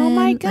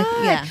my Like, God.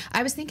 yeah.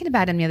 I was thinking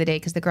about him the other day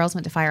because the girls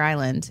went to Fire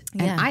Island,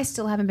 and Yeah. I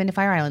still haven't been to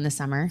Fire Island this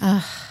summer.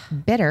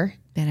 Bitter.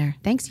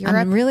 Thanks, Europe.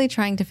 I'm really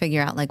trying to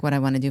figure out like what I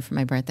want to do for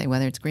my birthday,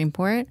 whether it's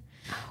Greenport,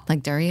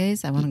 like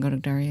Duryea's. I want to go to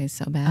Duryea's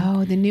so bad.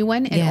 Oh, the new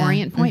one at Yeah.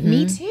 Orient Point.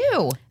 Me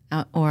too.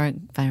 Or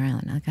Fire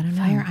Island. Like, I don't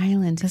know. Fire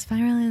Island. Because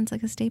Fire Island's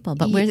like a staple.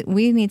 But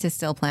we need to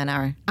still plan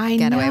our I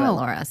getaway with know.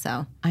 Laura.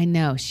 So I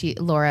know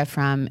Laura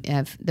from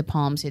the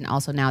Palms and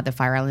also now the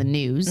Fire Island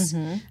News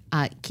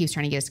keeps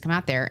trying to get us to come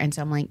out there, and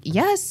so I'm like,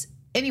 yes.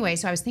 Anyway,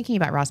 so I was thinking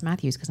about Ross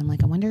Matthews because I'm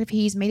like, I wonder if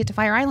he's made it to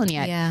Fire Island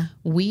yet. Yeah.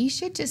 We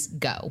should just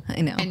go.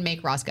 I know. And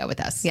make Ross go with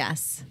us.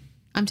 yes.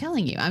 I'm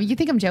telling you. You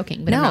think I'm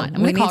joking, but No, I'm not.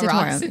 I'm we going to need call to tour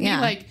Ross him. and be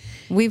Yeah. like,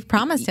 We've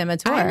promised him a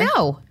tour. I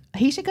know.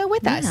 He should go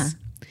with us.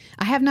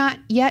 I have not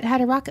yet had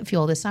a rocket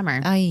fuel this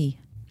summer. Aye,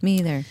 me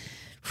either.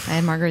 I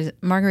had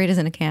margaritas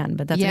in a can,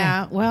 but that's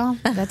Yeah, well,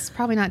 that's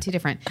probably not too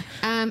different.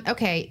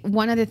 Okay,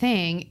 one other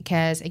thing,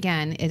 because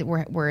again,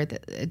 we're at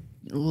the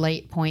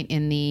late point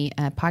in the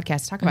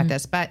podcast to talk about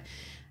this, but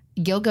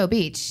Gilgo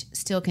Beach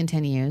still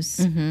continues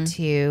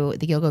to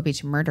the Gilgo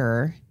Beach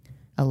murderer,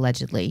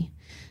 allegedly.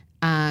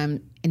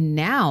 And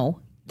now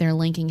they're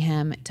linking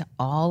him to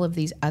all of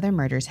these other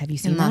murders. Have you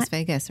seen in that? Las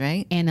Vegas,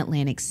 right? And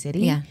Atlantic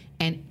City. Yeah.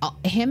 And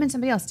him and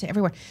somebody else to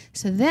everywhere.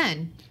 So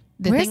then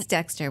Where's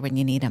Dexter when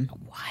you need him?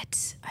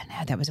 What? I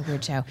know that was a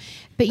weird show.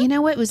 But you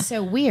know what was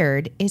so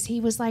weird is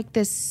he was like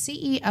this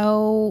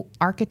CEO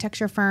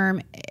architecture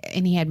firm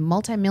and he had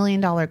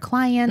multi-million-dollar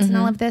clients and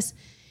all of this.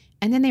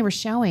 And then they were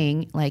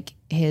showing like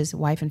his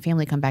wife and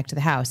family come back to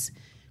the house.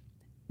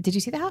 Did you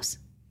see the house?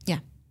 Yeah.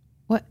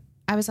 What?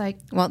 I was like,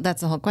 Well,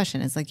 that's the whole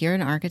question. It's like you're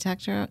an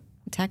architecture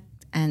tech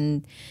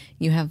and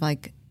you have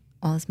like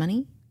all this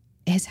money.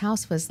 his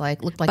house was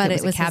like, looked like But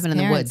it was a cabin in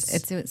the woods.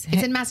 It's It's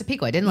in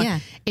Massapequa. It didn't look, yeah.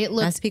 it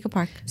looked, Massapequa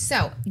Park.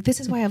 so this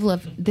is why I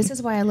love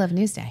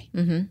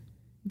Newsday.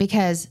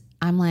 Because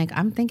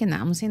I'm thinking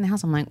that I'm seeing the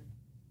house. I'm like,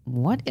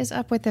 what is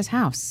up with this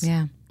house?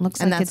 Yeah. Looks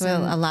And like that's it's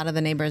what in- a lot of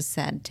the neighbors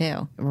said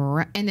too.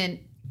 And then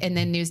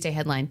Newsday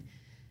headline,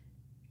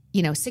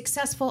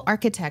 successful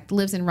architect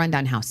lives in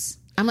rundown house.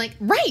 I'm like,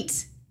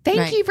 right. Thank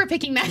Right. you for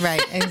picking that.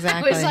 Right, I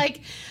exactly. was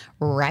like,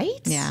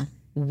 right? Yeah.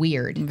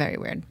 Weird. Very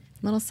weird.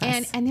 Little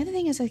sus. And the other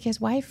thing is like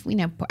his wife,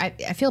 I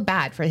feel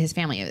bad for his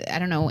family. I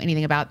don't know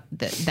anything about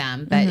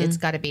them, but it's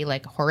got to be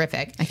like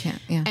horrific. I can't,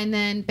 yeah. And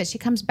then, but she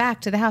comes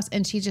back to the house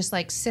and she just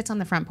like sits on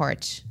the front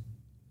porch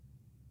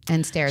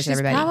and stares at She's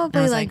everybody. And I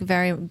probably was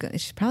like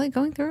she's probably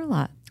going through a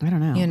lot. I don't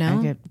know. you know?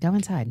 I could go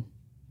inside.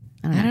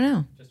 I don't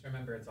know. Just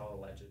remember, it's all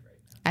alleged right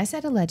now. I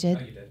said alleged. you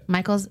did.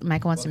 Michael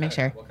wants to make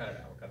sure. We'll cut it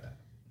out. We'll cut that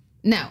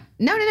out.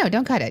 No,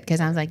 don't cut it.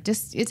 Cause I was like,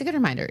 it's a good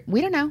reminder.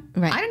 We don't know.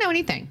 Right. I don't know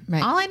anything.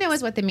 Right. All I know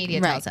is what the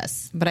media Right. tells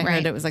us. But I Right.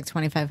 heard it was like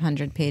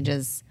 2,500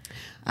 pages.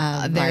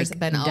 Of There's like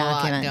been a lot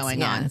documents. going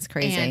yeah, on. It's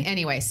crazy. And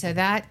anyway, so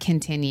that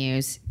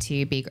continues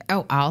to be.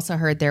 Oh, I also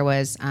heard there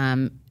was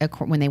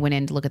when they went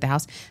in to look at the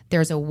house,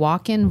 there's a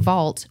walk-in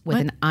vault with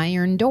an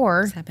iron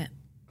door Stop it.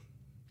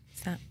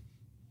 Stop.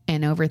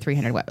 and over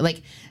 300 weapons.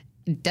 Like,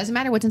 it doesn't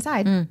matter what's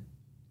inside.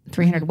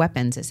 300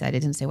 weapons. It said.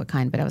 It didn't say what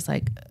kind, but I was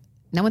like,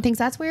 no one thinks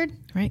that's weird.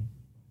 Right.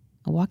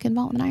 a walk-in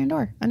vault with an iron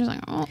door. I'm just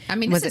like, oh. I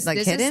mean, Was this it, like,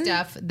 is hidden?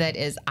 stuff that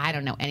is, I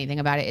don't know anything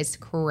about it. It's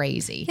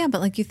crazy. Yeah,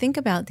 but like you think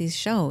about these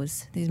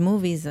shows, these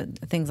movies,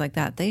 things like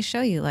that. They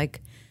show you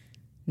like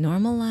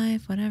normal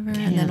life, whatever,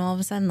 and then all of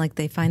a sudden, like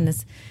they find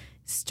this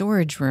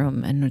storage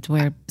room and it's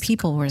where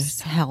people were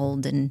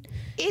held, and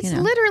It's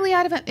literally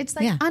out of it. It's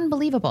like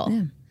unbelievable.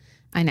 Yeah.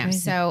 I know.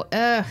 So,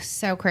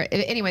 so crazy.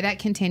 Anyway, that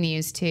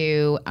continues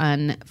to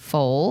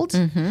unfold.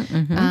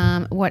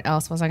 What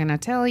else was I going to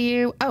tell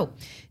you? Oh,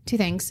 two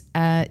things.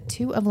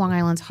 2 of Long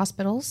Island's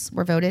hospitals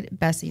were voted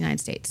best in the United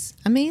States.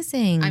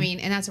 amazing. I mean,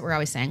 and that's what we're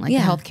always saying, like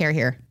Yeah. the healthcare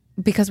here.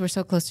 because we're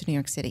so close to New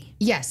York City.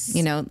 Yes.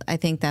 You know, I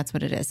think that's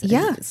what it is.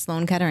 Yeah.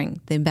 Sloan Kettering,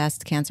 the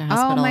best cancer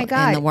hospital Oh my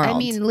God. in the world. I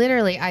mean,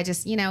 literally, I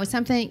just, it's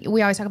something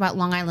we always talk about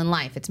Long Island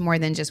life. It's more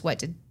than just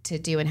what to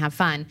do and have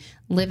fun.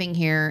 Living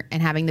here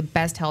and having the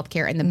best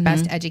healthcare and the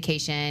best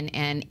education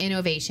and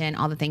innovation,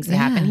 all the things that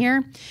happen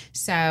here.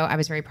 So I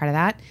was very proud of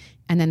that.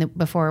 And then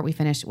before we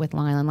finish with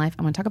Long Island life,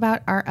 I'm going to talk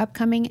about our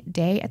upcoming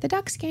day at the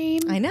Ducks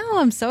game. I know.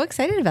 I'm so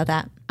excited about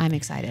that. I'm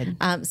excited.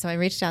 So I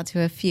reached out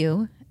to a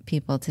few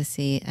people to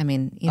see. I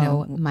mean, you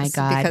know, Oh, my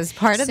God. because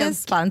part of So- this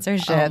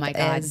sponsorship Oh, my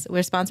God. is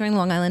we're sponsoring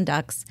Long Island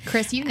Ducks.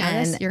 Chris, you know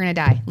And- this. You're going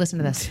to die. Listen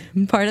to this.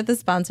 Part of the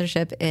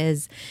sponsorship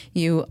is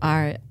you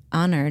are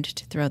honored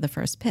to throw the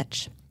first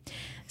pitch.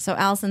 So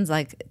Allison's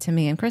like to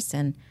me and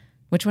Kristen,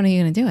 which one are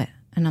you going to do it?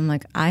 And I'm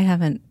like, I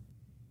haven't.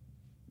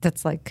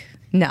 That's like,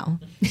 no.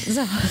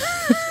 So,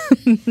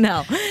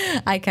 no,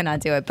 I cannot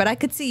do it. But I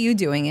could see you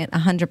doing it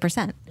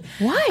 100%.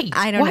 Why?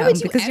 I don't Why know, would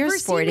you because ever you're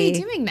sporty.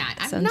 see me doing that?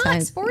 I'm not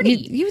Sometimes sporty.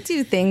 You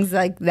do things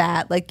like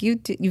that. Like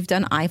you've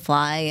done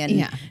iFly and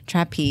Yeah.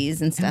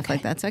 trapeze and stuff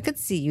like that. So I could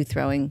see you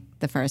throwing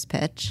the first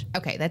pitch.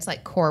 Okay, that's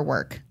like core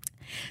work.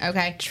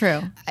 Okay,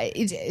 True.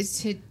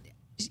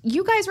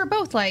 You guys were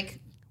both like,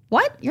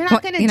 "What? You're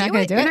not going to do You're not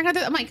gonna it? do You're it?" not going to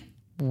do it?" I'm like,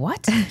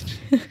 "What?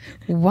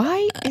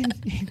 Why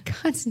in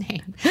God's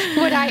name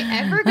would I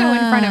ever go in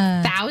front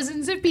of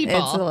thousands of people?"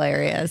 It's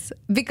hilarious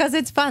because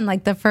it's fun.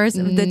 Like the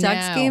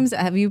Ducks No. games.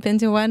 Have you been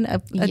to one? A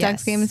Ducks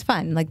Yes. game is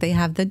fun. Like they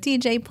have the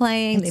DJ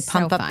playing, It's they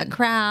pump so up fun. the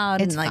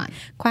crowd, It's and like fun.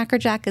 Quacker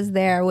Jack is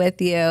there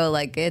with you.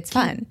 Like it's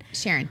fun.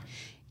 Sharon,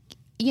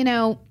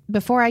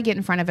 before I get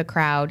in front of a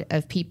crowd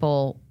of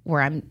people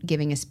where I'm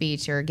giving a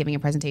speech or giving a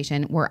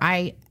presentation where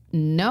I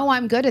know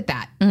I'm good at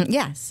that.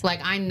 Yes. Like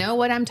I know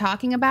what I'm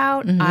talking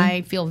about.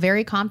 I feel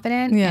very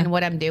confident Yeah. in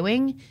what I'm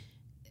doing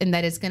and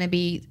that it's going to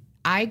be,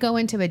 I go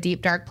into a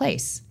deep, dark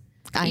place.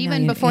 I know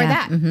Even you- before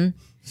yeah. that.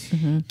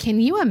 Can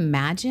you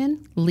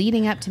imagine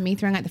leading up to me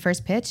throwing out the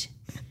first pitch?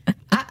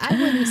 I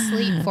wouldn't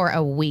sleep for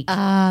a week.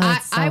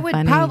 that's so I would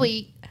funny.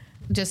 probably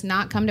just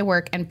not come to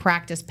work and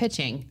practice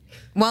pitching.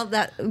 Well,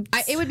 that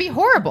It would be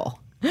horrible.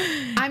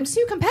 I'm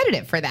too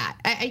competitive for that.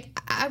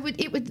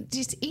 It would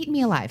just eat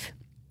me alive.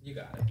 You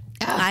got it.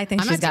 I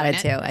think I'm she's not got doing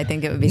it it. too. I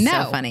think it would be No,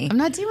 so funny. I'm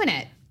not doing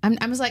it.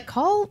 I was like,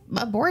 call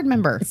a board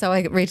member. So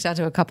I reached out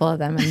to a couple of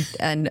them,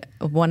 and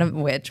one of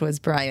which was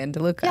Brian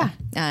DeLuca. Yeah.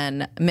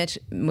 And Mitch,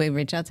 we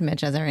reached out to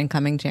Mitch as our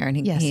incoming chair,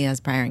 and Yes. he has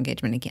prior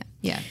engagement. He can't.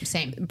 Yeah,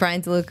 same.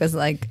 Brian DeLuca's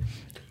like,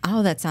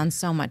 oh, that sounds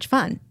so much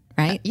fun,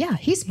 right? Yeah,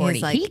 he's sporty.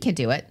 He's like- He can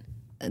do it.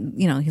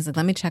 You know, he's like,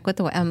 let me check with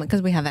the,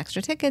 because we have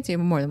extra tickets. You're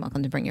more than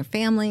welcome to bring your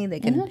family. They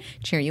can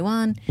cheer you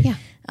on. Yeah.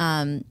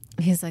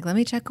 He's like, let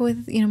me check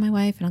with, my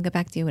wife and I'll get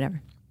back to you,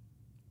 whatever.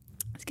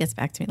 He gets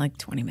back to me like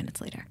 20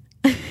 minutes later.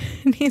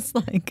 And he's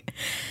like,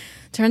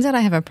 turns out I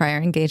have a prior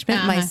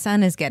engagement. My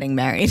son is getting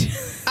married.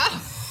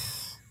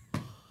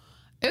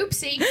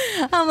 Oopsie.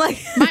 I'm like,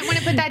 Might want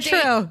to put that date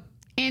true.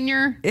 in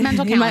your mental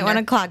calendar. You might want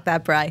to clock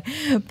that, Bri.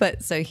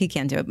 But so he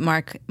can't do it.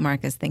 Mark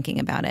is thinking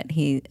about it.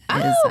 He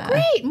is,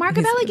 great. Mark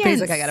of he's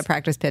Elegance. like, I got to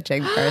practice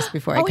pitching first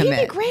before I Oh, commit.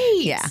 he'd be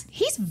great. Yeah.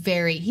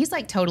 He's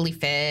like totally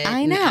fit. I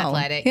and know.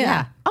 athletic.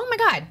 Yeah. Oh my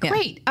God.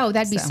 Great. Oh,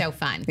 that'd be so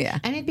fun. yeah.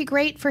 And it'd be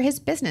great for his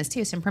business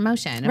too. Some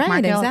promotion. If Right,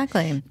 Mark Hill-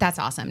 exactly. That's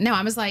awesome. No,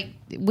 I was like,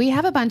 we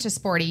have a bunch of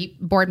sporty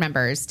board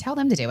members. Tell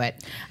them to do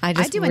it. I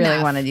just do really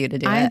enough. wanted you to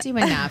do I it. do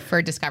enough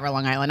for Discover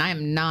Long Island. I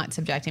am not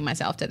subjecting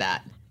myself to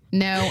that.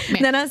 No.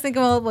 Man. Then I was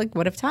thinking, well, like,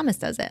 what if Thomas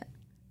does it?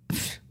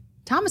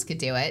 Thomas could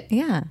do it.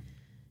 Yeah.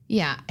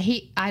 Yeah.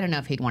 I don't know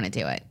if he'd want to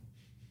do it.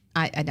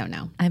 I don't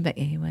know. I bet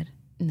you he would.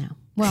 No.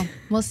 Well,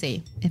 we'll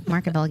see. If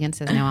Mark of Elegance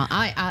says no,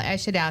 I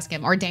should ask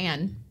him. Or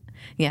Dan.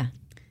 Yeah.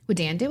 Would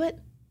Dan do it?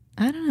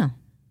 I don't know.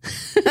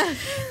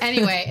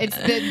 Anyway, it's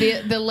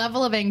the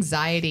level of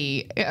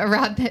anxiety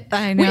around that.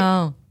 I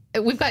know.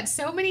 We've got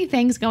so many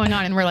things going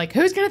on, and we're like,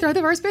 who's going to throw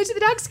the first pitch of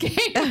the Ducks game?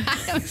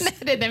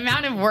 The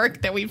amount of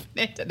work that we've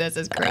put into this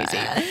is crazy.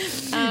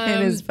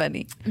 It is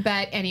funny.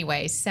 But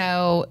anyway,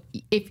 so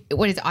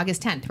what is it,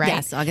 August 10th, right?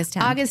 Yes, August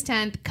 10th. August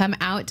 10th, come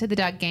out to the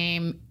Duck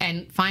game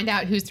and find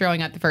out who's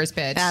throwing out the first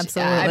pitch.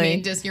 Absolutely. I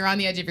mean, just you're on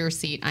the edge of your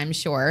seat, I'm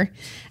sure.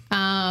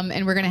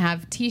 And we're going to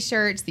have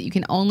T-shirts that you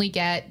can only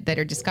get that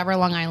are Discover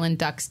Long Island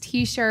Ducks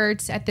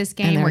T-shirts at this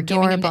game. they're We're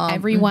giving them to adorable.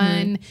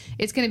 everyone.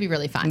 It's going to be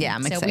really fun. Yeah,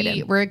 I'm so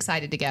excited. we're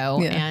excited to go.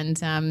 Yeah.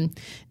 And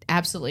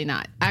Absolutely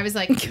not. I was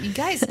like, you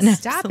guys,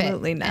 stop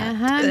Absolutely it. not.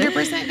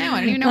 100% no. I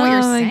don't even know what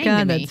you're saying my God,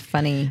 to me. that's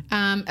funny.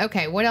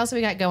 Okay, what else have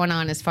we got going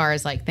on as far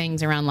as like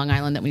things around Long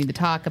Island that we need to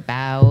talk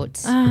about?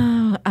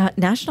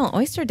 National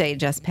Oyster Day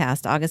just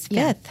passed August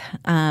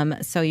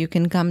 5th. So you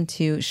can come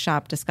to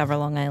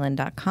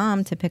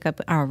shopdiscoverlongisland.com to pick up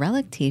our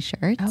relic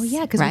t-shirts. Oh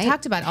yeah, because we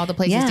talked about all the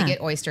places to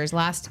get oysters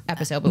last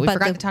episode, but we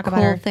forgot to talk about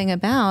the our cool thing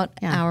about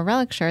our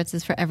relic shirts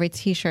is for every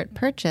t-shirt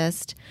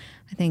purchased,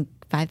 I think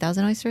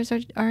 5,000 oysters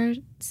are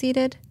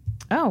seeded.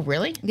 Oh,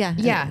 really? Yeah.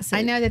 Yeah. So,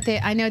 I know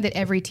that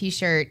every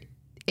t-shirt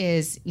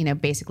is,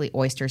 basically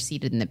oyster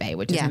seated in the bay,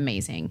 which is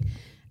amazing.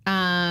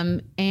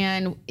 And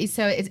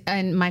so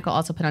and Michael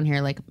also put on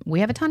here, like, we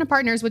have a ton of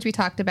partners, which we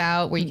talked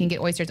about, where you can get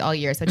oysters all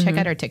year. So check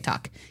out our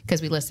TikTok,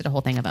 because we listed a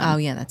whole thing of them. oh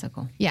yeah, that's so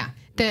cool. Yeah.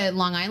 The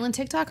Long Island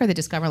TikTok or the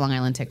Discover Long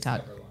Island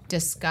TikTok?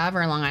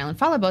 Discover Long Island.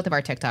 Follow both of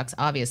our TikToks,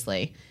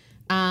 obviously.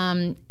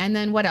 And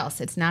then what else?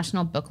 It's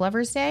National Book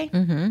Lovers Day.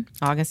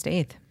 August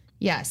 8th.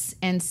 Yes.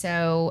 And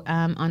so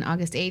on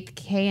August 8th,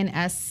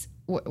 K&S,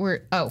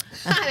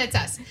 that's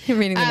us. You're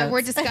reading the notes.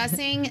 We're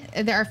discussing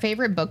our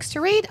favorite books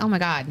to read. Oh, my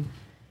God.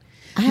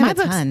 I have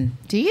a ton.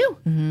 Do you?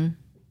 Mm-hmm.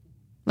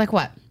 Like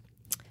what?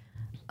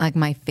 Like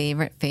my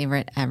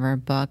favorite ever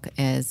book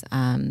is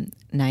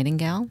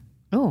Nightingale.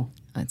 Oh.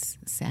 It's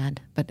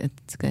sad, but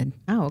it's good.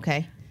 Oh,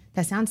 okay.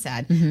 That sounds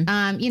sad.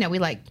 We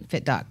like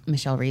Fit Doc,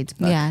 Michelle Reed's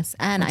book. Yes,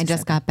 and I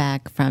just got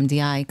back from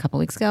DI a couple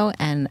weeks ago,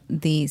 and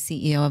the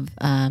CEO of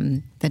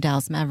the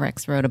Dallas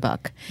Mavericks wrote a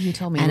book. You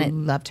told me and you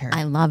loved her.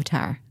 I loved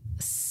her.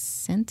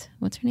 Sint,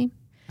 what's her name?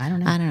 I don't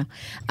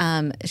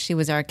know. She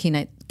was our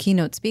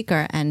keynote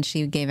speaker, and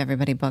she gave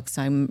everybody books.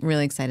 So I'm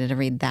really excited to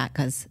read that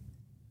because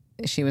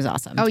she was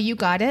awesome. Oh, you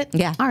got it?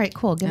 Yeah. All right,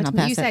 cool. Give it to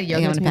me. You said you'll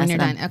give it to me when you're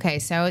done. Okay,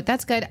 so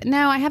that's good.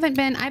 No, I haven't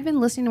been. I've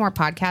been listening to more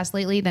podcasts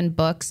lately than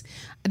books.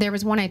 There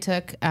was one I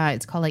took.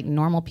 It's called like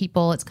Normal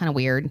People. It's kind of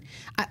weird.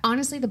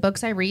 Honestly, the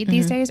books I read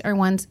these days are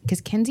ones, because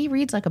Kinsey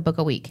reads like a book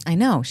a week. I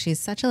know. She's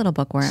such a little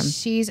bookworm.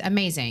 She's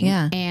amazing.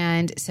 Yeah.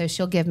 And so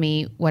she'll give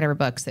me whatever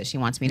books that she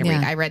wants me to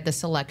read. I read The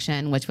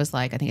Selection, which was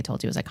like, I think I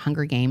told you, it was like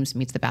Hunger Games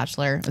meets The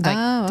Bachelor. It was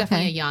like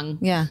definitely a young,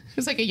 it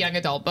was like a young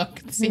adult book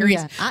series.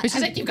 Yeah. But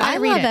she's like, you got to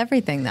read it. I love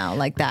everything though,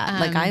 like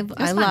that. Like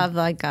I love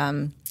like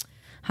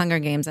Hunger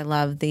Games. I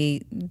love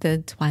the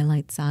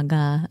Twilight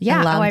Saga. Yeah,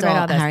 I loved I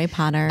read all this. Harry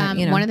Potter.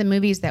 One of the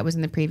movies that was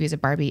in the previews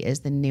of Barbie is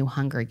the new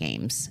Hunger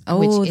Games, Oh,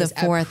 which the is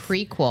fourth a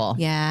prequel.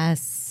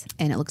 Yes,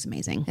 and it looks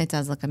amazing. it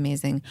does look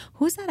amazing.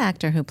 Who's that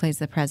actor who plays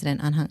the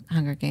president on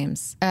Hunger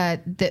Games?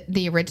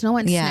 The original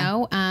one,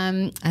 Snow.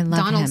 I love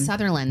Donald him.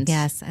 Sutherland.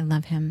 Yes, I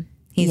love him.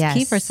 He's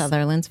Kiefer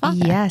Sutherland's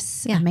father.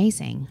 Yes,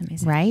 amazing,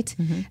 right?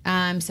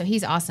 So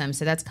he's awesome.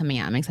 So that's coming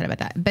out. I'm excited about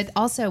that. But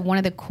also, one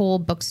of the cool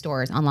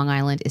bookstores on Long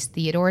Island is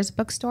Theodore's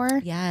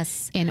Bookstore.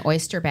 Yes, in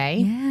Oyster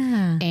Bay.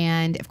 Yeah,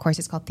 and of course,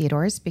 it's called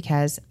Theodore's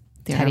because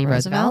Theodore Teddy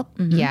Roosevelt,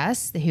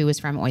 Yes, who was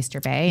from Oyster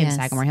Bay and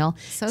Sagamore Hill.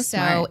 So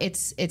smart.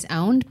 it's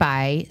owned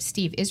by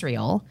Steve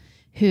Israel,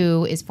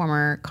 who is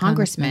former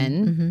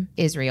Congressman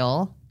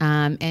Israel,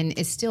 and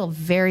is still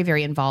very,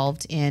 very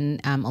involved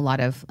in a lot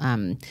of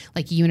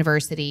like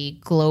university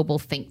global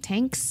think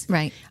tanks.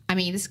 Right. I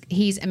mean,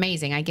 he's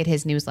amazing. I get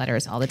his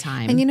newsletters all the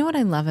time. And you know what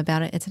I love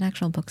about it? It's an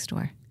actual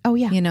bookstore. Oh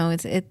yeah. You know,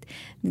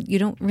 you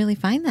don't really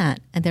find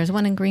that. And there's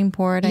one in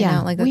Greenport. I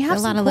know, like we have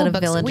a lot some of cool little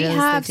villages. We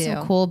have that do.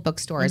 some cool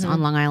bookstores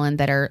on Long Island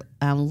that are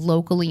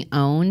locally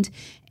owned,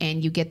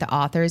 and you get the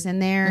authors in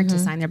there to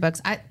sign their books.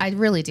 I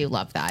really do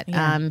love that.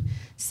 Yeah.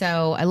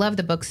 So I love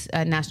the books.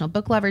 National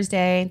Book Lovers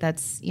Day.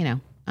 That's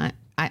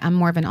I'm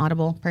more of an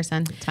Audible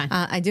person. It's fine.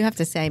 I do have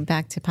to say,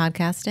 back to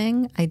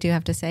podcasting, I do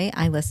have to say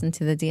I listened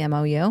to the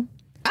DMOU.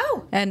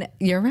 Oh, and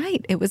you're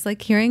right. It was like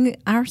hearing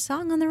our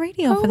song on the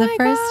radio for the my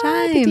first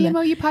God, time. The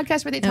DMOU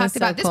podcast where they talked so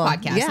about this cool.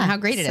 podcast Yeah, and how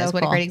great it so is.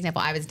 What cool. a great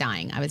example. I was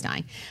dying.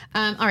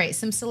 All right,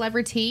 some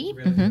celebrity.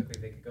 Really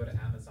quickly, they could go to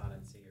Amazon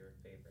and see your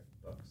favorite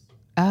books.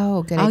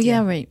 Oh, good Oh, idea.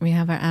 yeah, right. We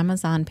have our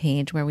Amazon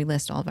page where we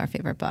list all of our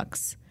favorite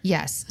books.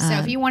 Yes. So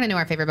if you want to know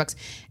our favorite books,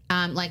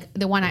 like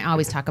the one I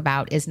always talk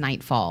about is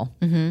Nightfall.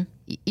 Mm-hmm.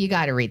 You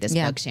got to read this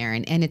book,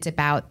 Sharon. And it's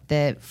about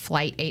the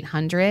Flight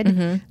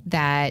 800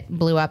 that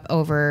blew up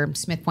over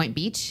Smith Point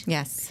Beach.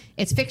 Yes.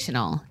 It's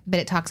fictional, but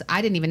it talks,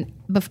 it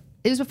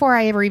was before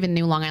I ever even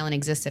knew Long Island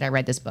existed. I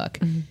read this book.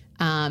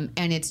 And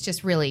it's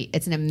just really,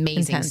 it's an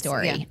amazing Intense.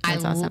 story. Yeah,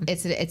 that's awesome.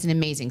 It's an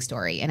amazing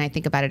story. And I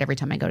think about it every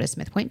time I go to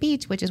Smith Point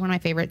Beach, which is one of my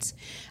favorites.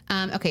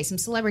 Okay, some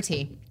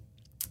celebrity.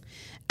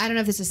 I don't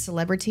know if this is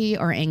celebrity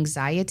or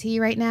anxiety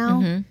right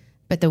now,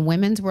 but the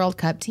Women's World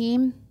Cup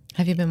team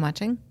Have you been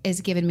watching?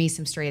 is giving me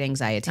some straight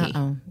anxiety.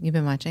 Oh, you've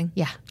been watching?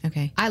 Yeah.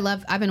 Okay.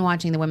 I've been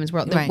watching the Women's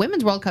World. The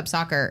Women's World Cup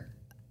soccer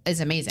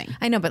is amazing.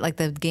 I know, but like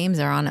the games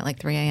are on at like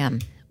 3 a.m.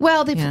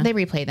 Well, they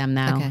replay them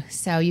though, Okay.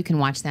 so you can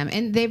watch them,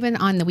 and they've been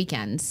on the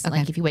weekends.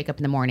 Like if you wake up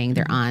in the morning,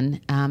 they're on.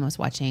 I was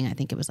watching. I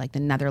think it was like the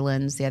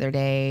Netherlands the other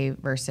day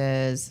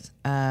versus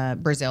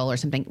Brazil or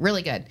something.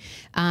 Really good.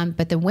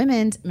 But the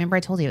women's, remember I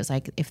told you it was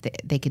like if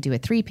they could do a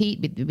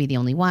three-peat, be the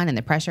only one, and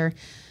the pressure.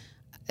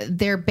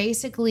 They're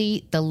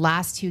basically the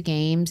last two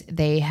games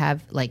they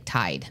have like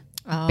tied.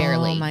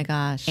 barely. Oh my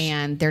gosh.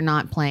 And they're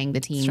not playing the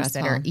teams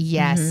Stressful. that are,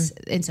 yes.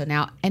 And so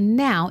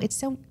now it's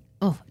so,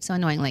 so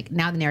annoying. Like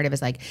now the narrative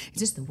is like, is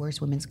this the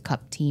worst women's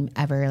cup team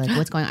ever? Like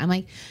what's going on? I'm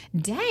like,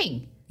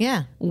 dang,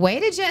 Yeah. way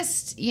to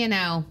just,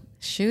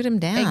 Shoot him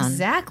down.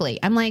 exactly.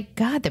 I'm like,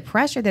 God, the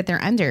pressure that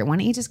they're under. Why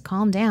don't you just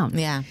calm down?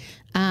 Yeah.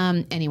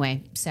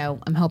 Anyway, so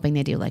I'm hoping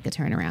they do like a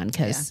turnaround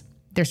because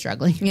they're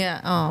struggling.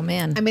 Yeah. Oh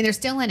man. I mean, they're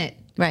still in it,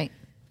 Right.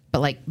 but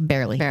like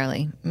barely.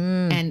 Barely.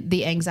 And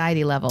the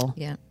anxiety level,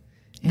 Yeah.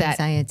 That-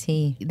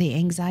 Anxiety. the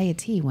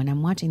anxiety when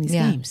I'm watching these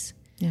Yeah. games.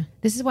 Yeah.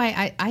 This is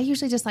why I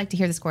usually just like to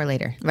hear the score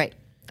later. Right.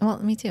 Well,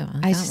 me too.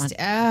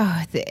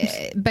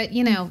 But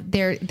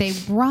they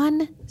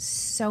run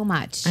so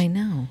much. I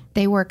know.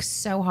 They work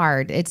so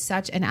hard. It's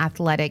such an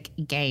athletic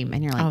game,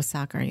 and you're like, Oh,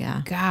 soccer.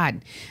 Yeah.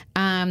 God.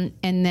 And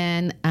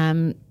then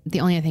the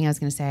only other thing I was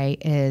going to say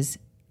is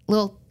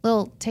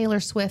little Taylor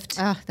Swift.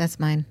 Oh, that's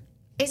mine.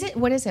 Is it?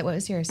 What is it? What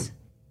was yours?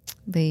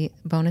 The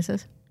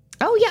bonuses.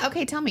 Oh yeah.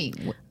 Okay. Tell me.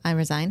 I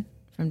resign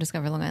from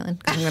Discover Long Island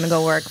because I'm going to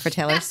go work for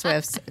Taylor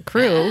Swift's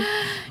crew,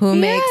 who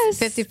makes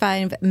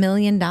 $55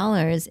 million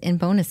in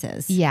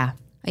bonuses. Yeah.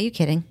 Are you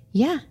kidding?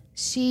 Yeah.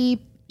 She.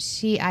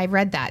 I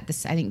read that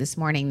I think this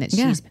morning that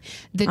she's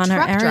the On her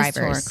truck Eras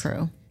drivers. Tour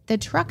crew. The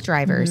truck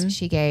drivers.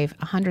 She gave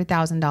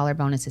 $100,000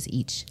 bonuses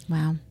each.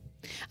 Wow.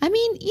 I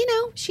mean,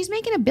 she's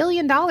making $1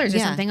 billion or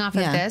something off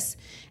of yeah. this,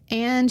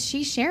 and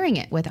she's sharing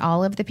it with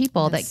all of the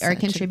people that are such a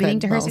contributing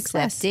good to her little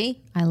success. Swiftie.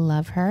 I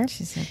love her.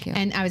 She's so cute.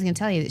 And I was going to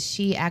tell you that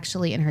she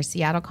actually, in her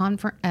Seattle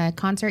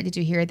concert, did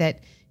you hear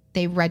that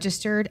they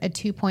registered a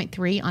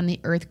 2.3 on the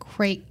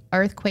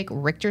earthquake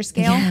Richter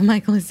scale? Yeah,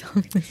 Michael was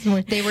telling me this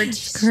morning. They were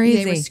crazy.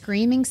 They were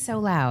screaming so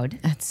loud.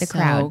 That's the so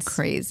crowds.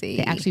 crazy.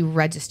 They actually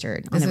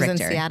registered on This the was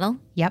Richter. in Seattle?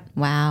 Yep.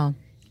 Wow.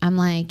 I'm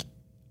like,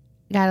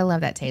 gotta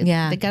love that Tay.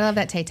 Yeah. Gotta love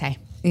that Tay Tay.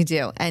 You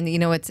do. And you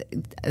know what's,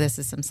 this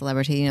is some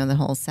celebrity, the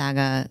whole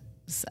saga,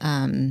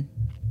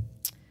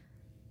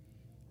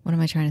 what am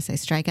I trying to say?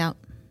 Strikeout?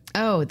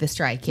 Oh, the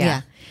strike.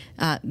 Yeah.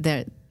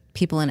 The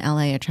people in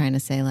LA are trying to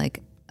say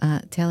like,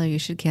 Taylor, you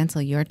should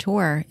cancel your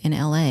tour in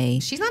LA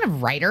She's not a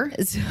writer.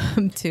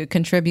 to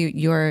contribute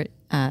your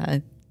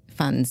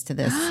funds to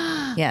this.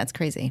 Yeah, it's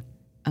crazy.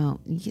 Oh,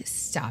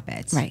 stop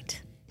it.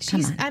 Right.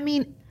 Come on. I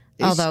mean,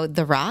 Although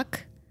The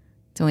Rock,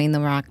 Dwayne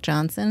The Rock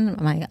Johnson,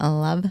 my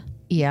love,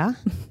 yeah.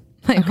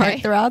 my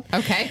heartthrob,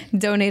 Okay.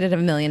 donated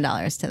 $1 million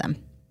to them.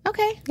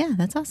 Okay. Yeah,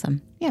 that's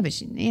awesome. Yeah, but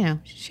she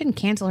shouldn't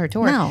cancel her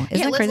tour. No,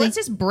 isn't that crazy? Let's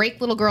just break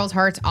little girls'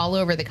 hearts all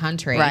over the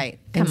country. Right,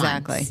 Come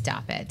exactly. on,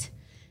 stop it.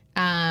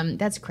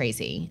 That's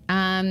crazy.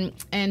 And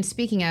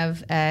speaking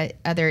of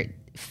other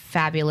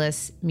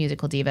fabulous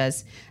musical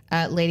divas,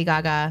 Lady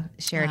Gaga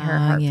shared her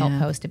heartfelt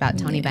post about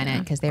Tony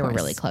Bennett because they were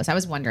really close. I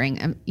was wondering,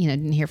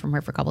 didn't hear from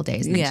her for a couple of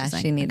days. And Yeah, she's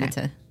like, she needed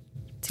to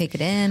take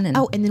it in. And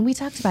and then we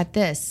talked about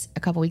this a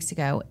couple weeks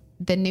ago.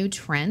 The new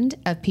trend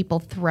of people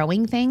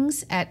throwing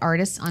things at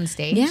artists on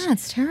stage. yeah,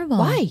 it's terrible.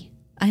 Why?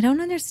 I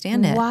don't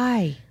understand it.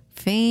 Why?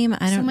 Fame,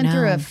 I don't Someone know.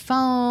 threw a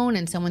phone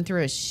and someone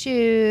threw a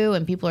shoe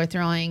and people are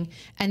throwing.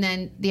 And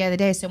then the other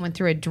day, someone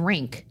threw a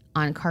drink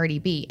on Cardi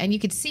B. And you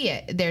could see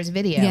it. There's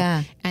video.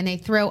 Yeah. And they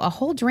throw a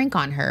whole drink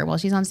on her while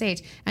she's on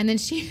stage. And then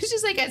she was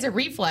just like, as a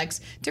reflex,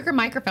 took her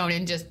microphone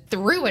and just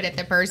threw it at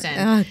the person.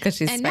 Oh, 'cause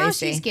she's and now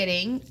spicy. she's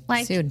getting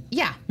like Sued.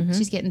 Yeah,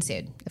 she's getting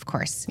sued, of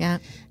course. Yeah.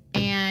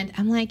 And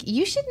I'm like,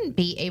 you shouldn't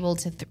be able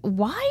to.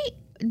 Why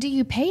do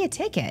you pay a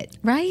ticket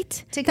Right?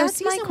 to go That's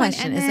see my someone?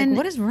 question. And Is then, like,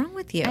 what is wrong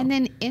with you? and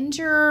then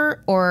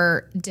injure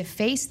or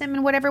deface them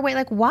in whatever way?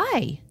 Like,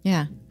 why?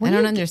 yeah, When I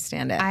don't you-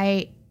 understand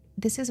it.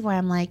 This is why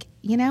I'm like,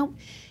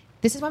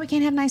 this is why we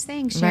can't have nice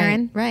things,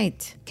 Sharon.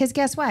 Right. Because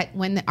guess what?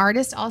 When the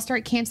artists all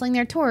start canceling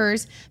their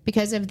tours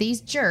because of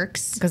these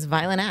jerks. Because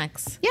violent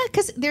acts. Yeah,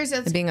 because there's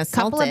a being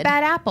couple of assaulted.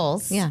 bad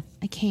apples. Yeah.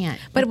 I can't.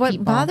 But with what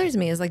people. bothers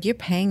me is like you're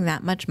paying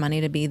that much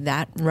money to be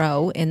that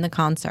row in the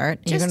concert.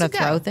 And you're Just going to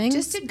go. throw things.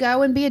 Just to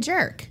go and be a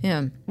jerk.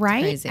 yeah. it's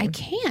Right? Crazy. I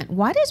can't.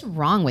 What is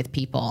wrong with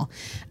people?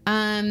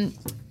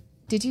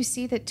 Did you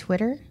see that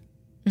Twitter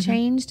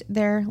changed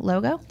their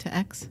logo? To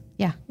X.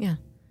 Yeah. Yeah.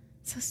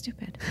 So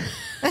stupid.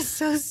 That's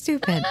so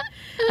stupid.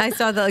 I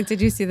saw that. Like,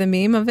 did you see the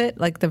meme of it?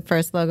 Like the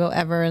first logo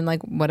ever in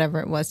like whatever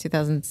it was,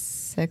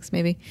 2006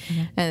 maybe,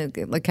 and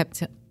it like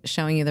kept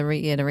showing you the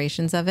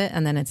reiterations of it,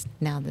 and then it's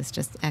now this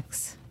just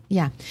X.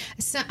 Yeah.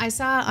 So I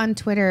saw on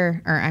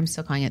Twitter, or I'm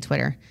still calling it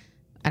Twitter.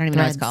 I don't even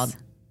know what it's Threads.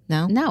 called.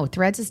 No, No,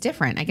 Threads is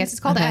different. I guess it's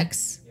called Okay.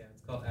 X. Yeah,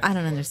 it's called I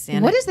don't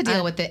understand. What it. is the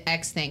deal with the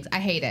X things? I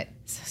hate it.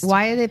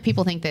 Why do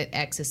people think that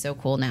X is so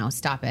cool now?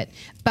 Stop it.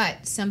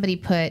 But somebody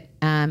put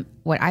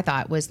what I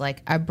thought was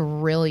like a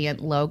brilliant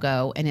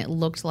logo, and it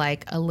looked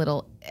like a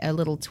little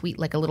tweet,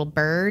 like a little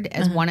bird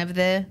as one of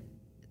the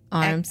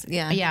Arms?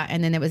 Yeah. yeah.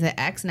 And then it was an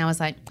X, and I was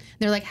like,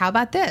 they're like, how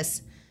about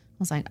this? I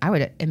was like, I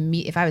would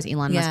if I was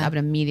Elon Musk, Yeah. I would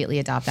immediately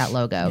adopt that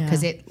logo Yeah.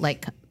 because it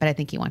like. But I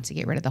think he wants to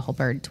get rid of the whole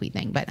bird tweet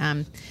thing. But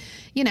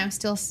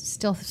still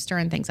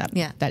stirring things up.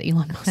 Yeah. that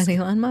Elon Musk. That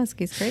Elon Musk,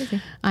 he's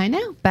crazy. I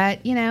know,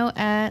 but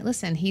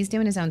listen, he's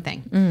doing his own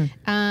thing.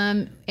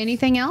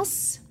 Anything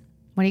else?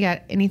 What do you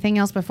got? Anything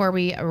else before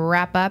we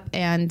wrap up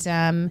and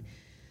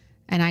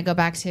and I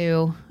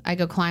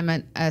go climb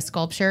a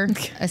sculpture,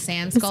 a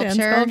sand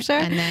sculpture,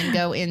 and then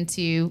go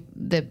into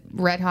the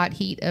red hot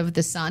heat of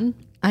the sun?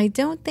 I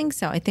don't think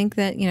so. I think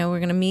that, we're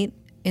going to meet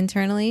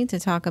internally to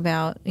talk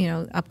about,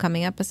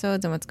 upcoming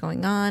episodes and what's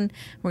going on.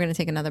 We're going to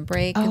take another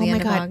break at the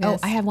end of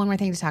August. I have one more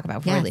thing to talk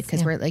about before we leave,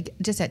 because we're like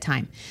just at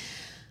time.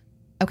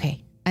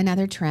 Okay.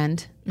 Another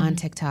trend on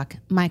TikTok.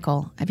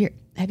 Michael, have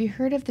you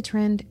heard of the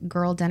trend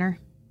girl dinner?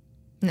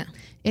 No.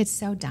 It's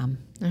so dumb.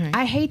 All right.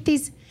 I hate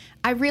these.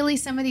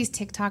 Some of these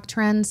TikTok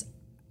trends,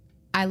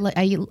 I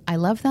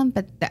love them,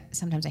 but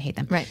sometimes I hate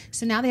them. Right.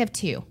 So now they have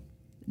two.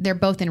 They're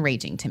both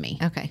enraging to me.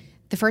 Okay.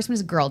 The first one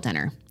is girl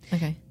dinner.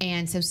 Okay.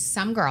 And so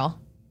some girl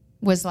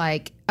was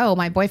like, oh,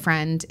 my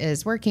boyfriend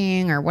is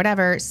working or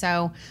whatever.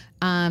 So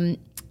I'm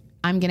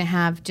going to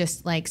have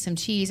just like some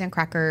cheese and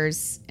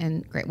crackers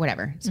and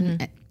whatever.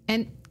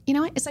 And you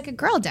know what? It's like a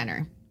girl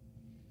dinner.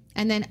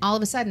 And then all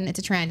of a sudden it's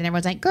a trend and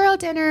everyone's like, girl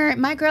dinner,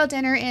 my girl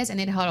dinner is, and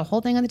they had a whole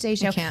thing on the Today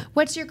Show.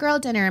 What's your girl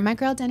dinner? My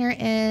girl dinner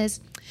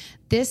is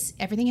this,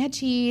 everything had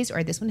cheese,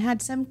 or this one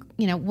had some,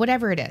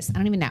 whatever it is. I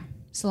don't even know.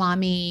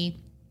 Salami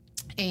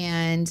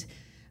and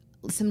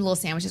some little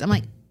sandwiches. I'm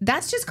like,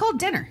 that's just called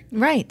dinner.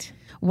 Right.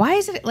 Why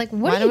is it like,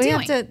 what are you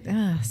doing?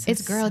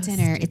 It's girl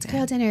dinner. Stupid. It's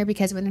girl dinner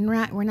because when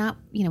we're not,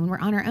 when we're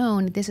on our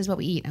own, this is what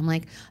we eat. I'm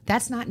like,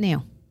 that's not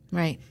new.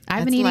 Right.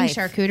 I've been eating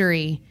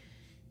charcuterie.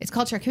 It's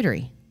called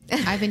charcuterie.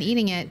 I've been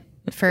eating it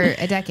for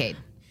a decade.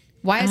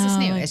 Why is this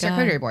new? It's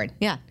charcuterie board.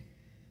 Yeah.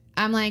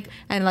 I'm like,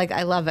 and like,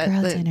 I love it.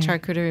 The dinner.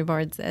 Charcuterie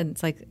boards.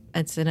 And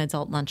it's an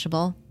adult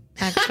Lunchable,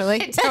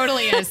 actually. It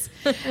totally is.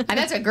 And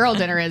that's what girl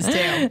dinner is too.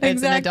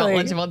 It's an adult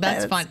Lunchable.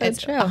 That's fun. So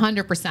it's true.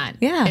 100%.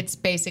 Yeah. It's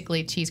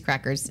basically cheese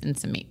crackers and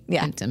some meat.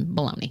 Yeah. And some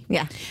bologna.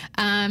 Yeah.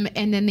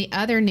 And then the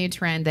other new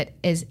trend that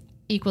is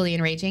equally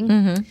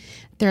enraging,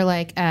 they're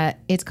like,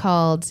 it's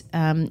called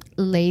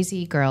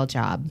lazy girl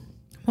job.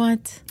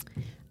 What?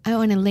 I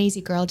want a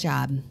lazy girl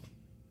job.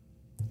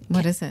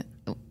 What is it?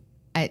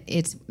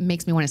 It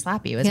makes me want to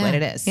slap you. Is what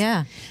it is.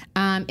 Yeah.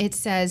 It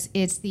says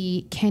it's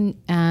the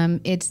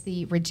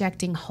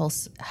rejecting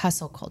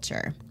hustle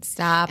culture.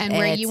 Stop. And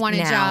where you want a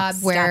job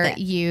where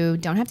you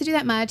don't have to do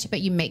that much, but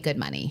you make good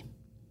money.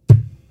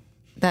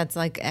 That's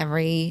like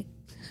every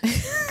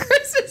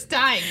Chris is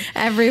dying.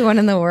 Everyone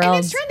in the world.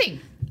 And it's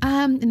trending.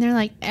 And they're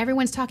like,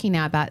 everyone's talking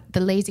now about the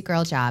lazy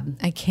girl job.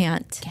 I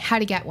can't. How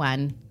to get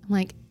one. I'm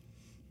like,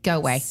 go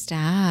away.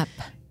 Stop.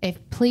 If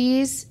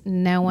please,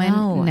 no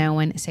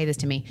one say this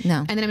to me. No.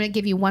 And then I'm going to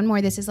give you one more.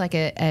 This is like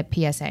a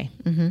PSA.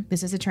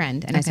 This is a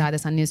trend. And I saw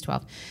this on News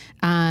 12.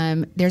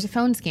 There's a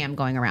phone scam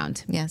going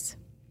around. Yes.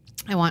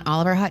 I want all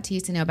of our hot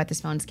teas to know about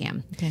this phone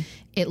scam. Okay.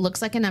 It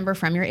looks like a number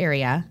from your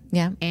area.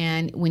 Yeah.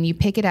 And when you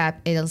pick it up,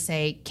 it'll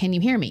say, can you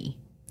hear me?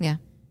 Yeah.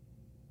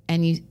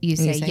 And you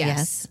say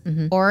yes.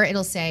 Or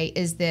it'll say,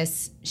 is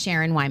this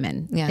Sharon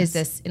Wyman? Yes. Is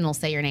this, and it'll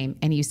say your name.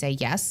 And you say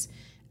yes.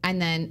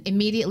 And then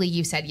immediately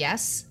you've said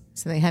yes.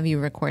 So they have you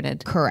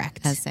recorded.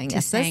 Correct. As saying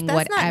yes. Saying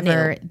That's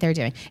whatever they're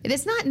doing.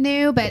 It's not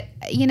new, but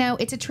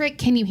it's a trick.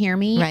 Can you hear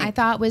me? Right. I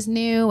thought was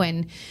new.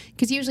 And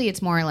because usually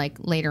it's more like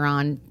later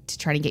on to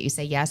try to get you to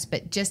say yes,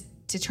 but just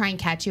to try and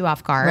catch you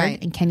off guard.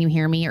 Right. And can you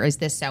hear me? Or is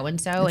this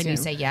so-and-so? And you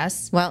say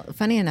yes. Well,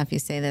 funny enough, you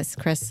say this.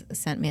 Chris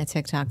sent me a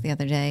TikTok the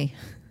other day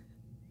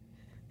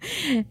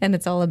and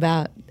it's all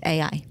about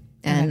AI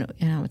and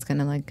it's going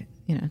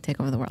to take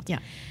over the world. Yeah.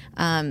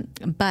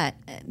 But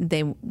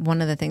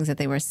one of the things that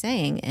they were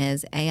saying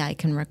is AI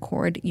can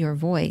record your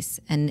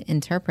voice and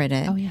interpret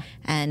it. Oh, yeah.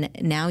 And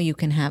now you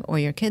can have, or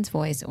your kid's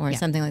voice or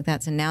something like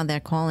that. So now they're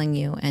calling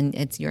you and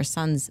it's your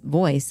son's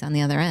voice on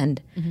the other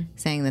end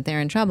saying that they're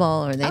in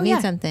trouble or they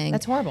need something.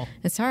 That's horrible.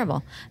 It's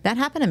horrible. That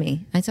happened to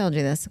me. I told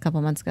you this a couple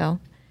months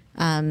ago.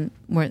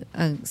 Where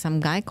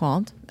some guy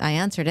called. I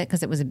answered it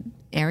because it was an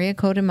area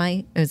code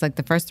it was like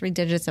the first 3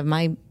 digits of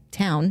my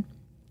town.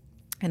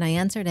 And I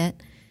answered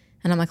it.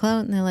 And I'm like, hello.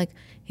 And they're like,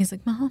 he's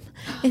like, Mom,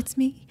 it's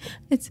me.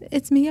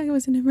 It's me. I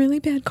was in a really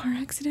bad car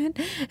accident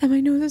and my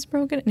nose is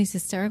broken. And he's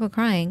hysterical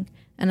crying.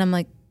 And I'm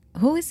like,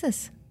 who is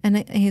this?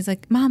 And he's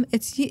like, Mom,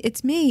 it's me.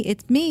 It's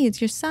me. It's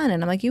your son.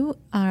 And I'm like, you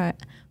are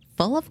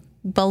full of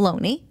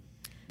baloney.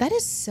 That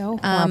is so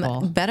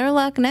horrible. Better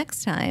luck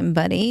next time,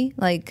 buddy.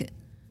 Like,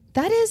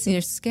 that is,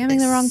 you're scamming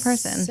the wrong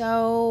person.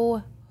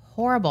 So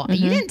horrible.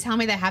 You didn't tell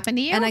me that happened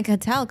to you. And I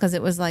could tell because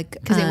it was like,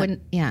 because it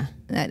wouldn't,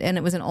 and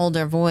it was an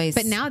older voice.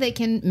 But now they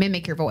can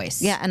mimic your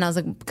voice. Yeah. And I was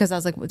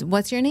like,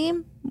 what's your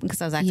name?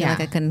 Because I was acting like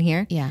I couldn't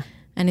hear. Yeah.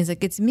 And he's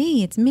like, it's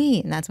me.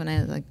 And that's when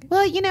I was like,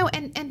 well,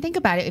 and think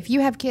about it. If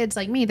you have kids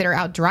like me that are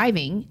out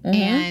driving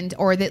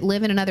or that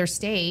live in another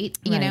state,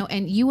 and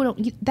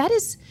that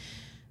is,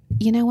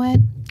 you know what?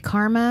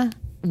 Karma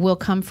will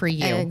come for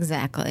you.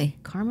 Exactly.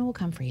 Karma will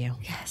come for you.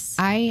 Yes.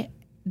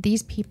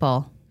 These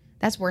people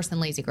That's worse than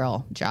lazy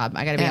girl job.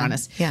 I got to be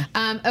honest. Yeah.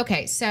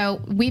 Okay.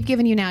 So we've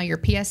given you now your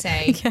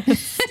PSA,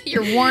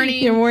 your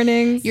warning, Your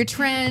warnings, your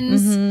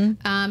trends,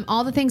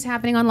 all the things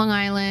happening on Long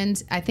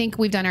Island. I think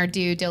we've done our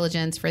due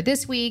diligence for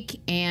this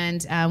week.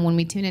 And when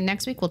we tune in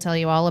next week, we'll tell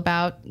you all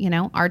about,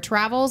 our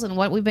travels and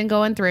what we've been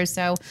going through.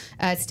 So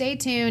stay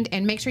tuned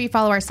and make sure you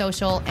follow our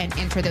social and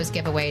enter those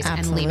giveaways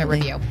and leave a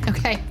review.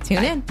 Okay.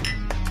 Tune in.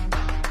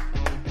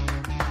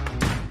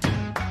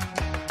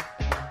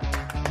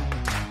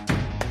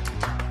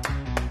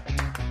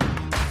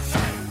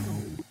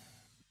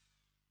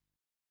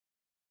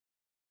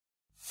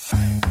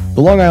 The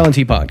Long Island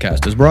Tea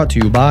Podcast is brought to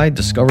you by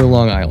Discover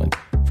Long Island.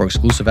 For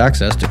exclusive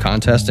access to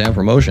contests and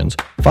promotions,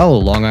 follow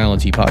Long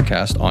Island Tea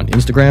Podcast on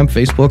Instagram,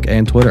 Facebook,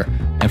 and Twitter.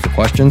 And for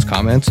questions,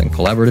 comments, and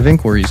collaborative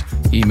inquiries,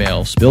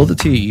 email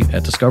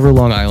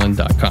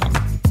spillthetea@discoverlongisland.com.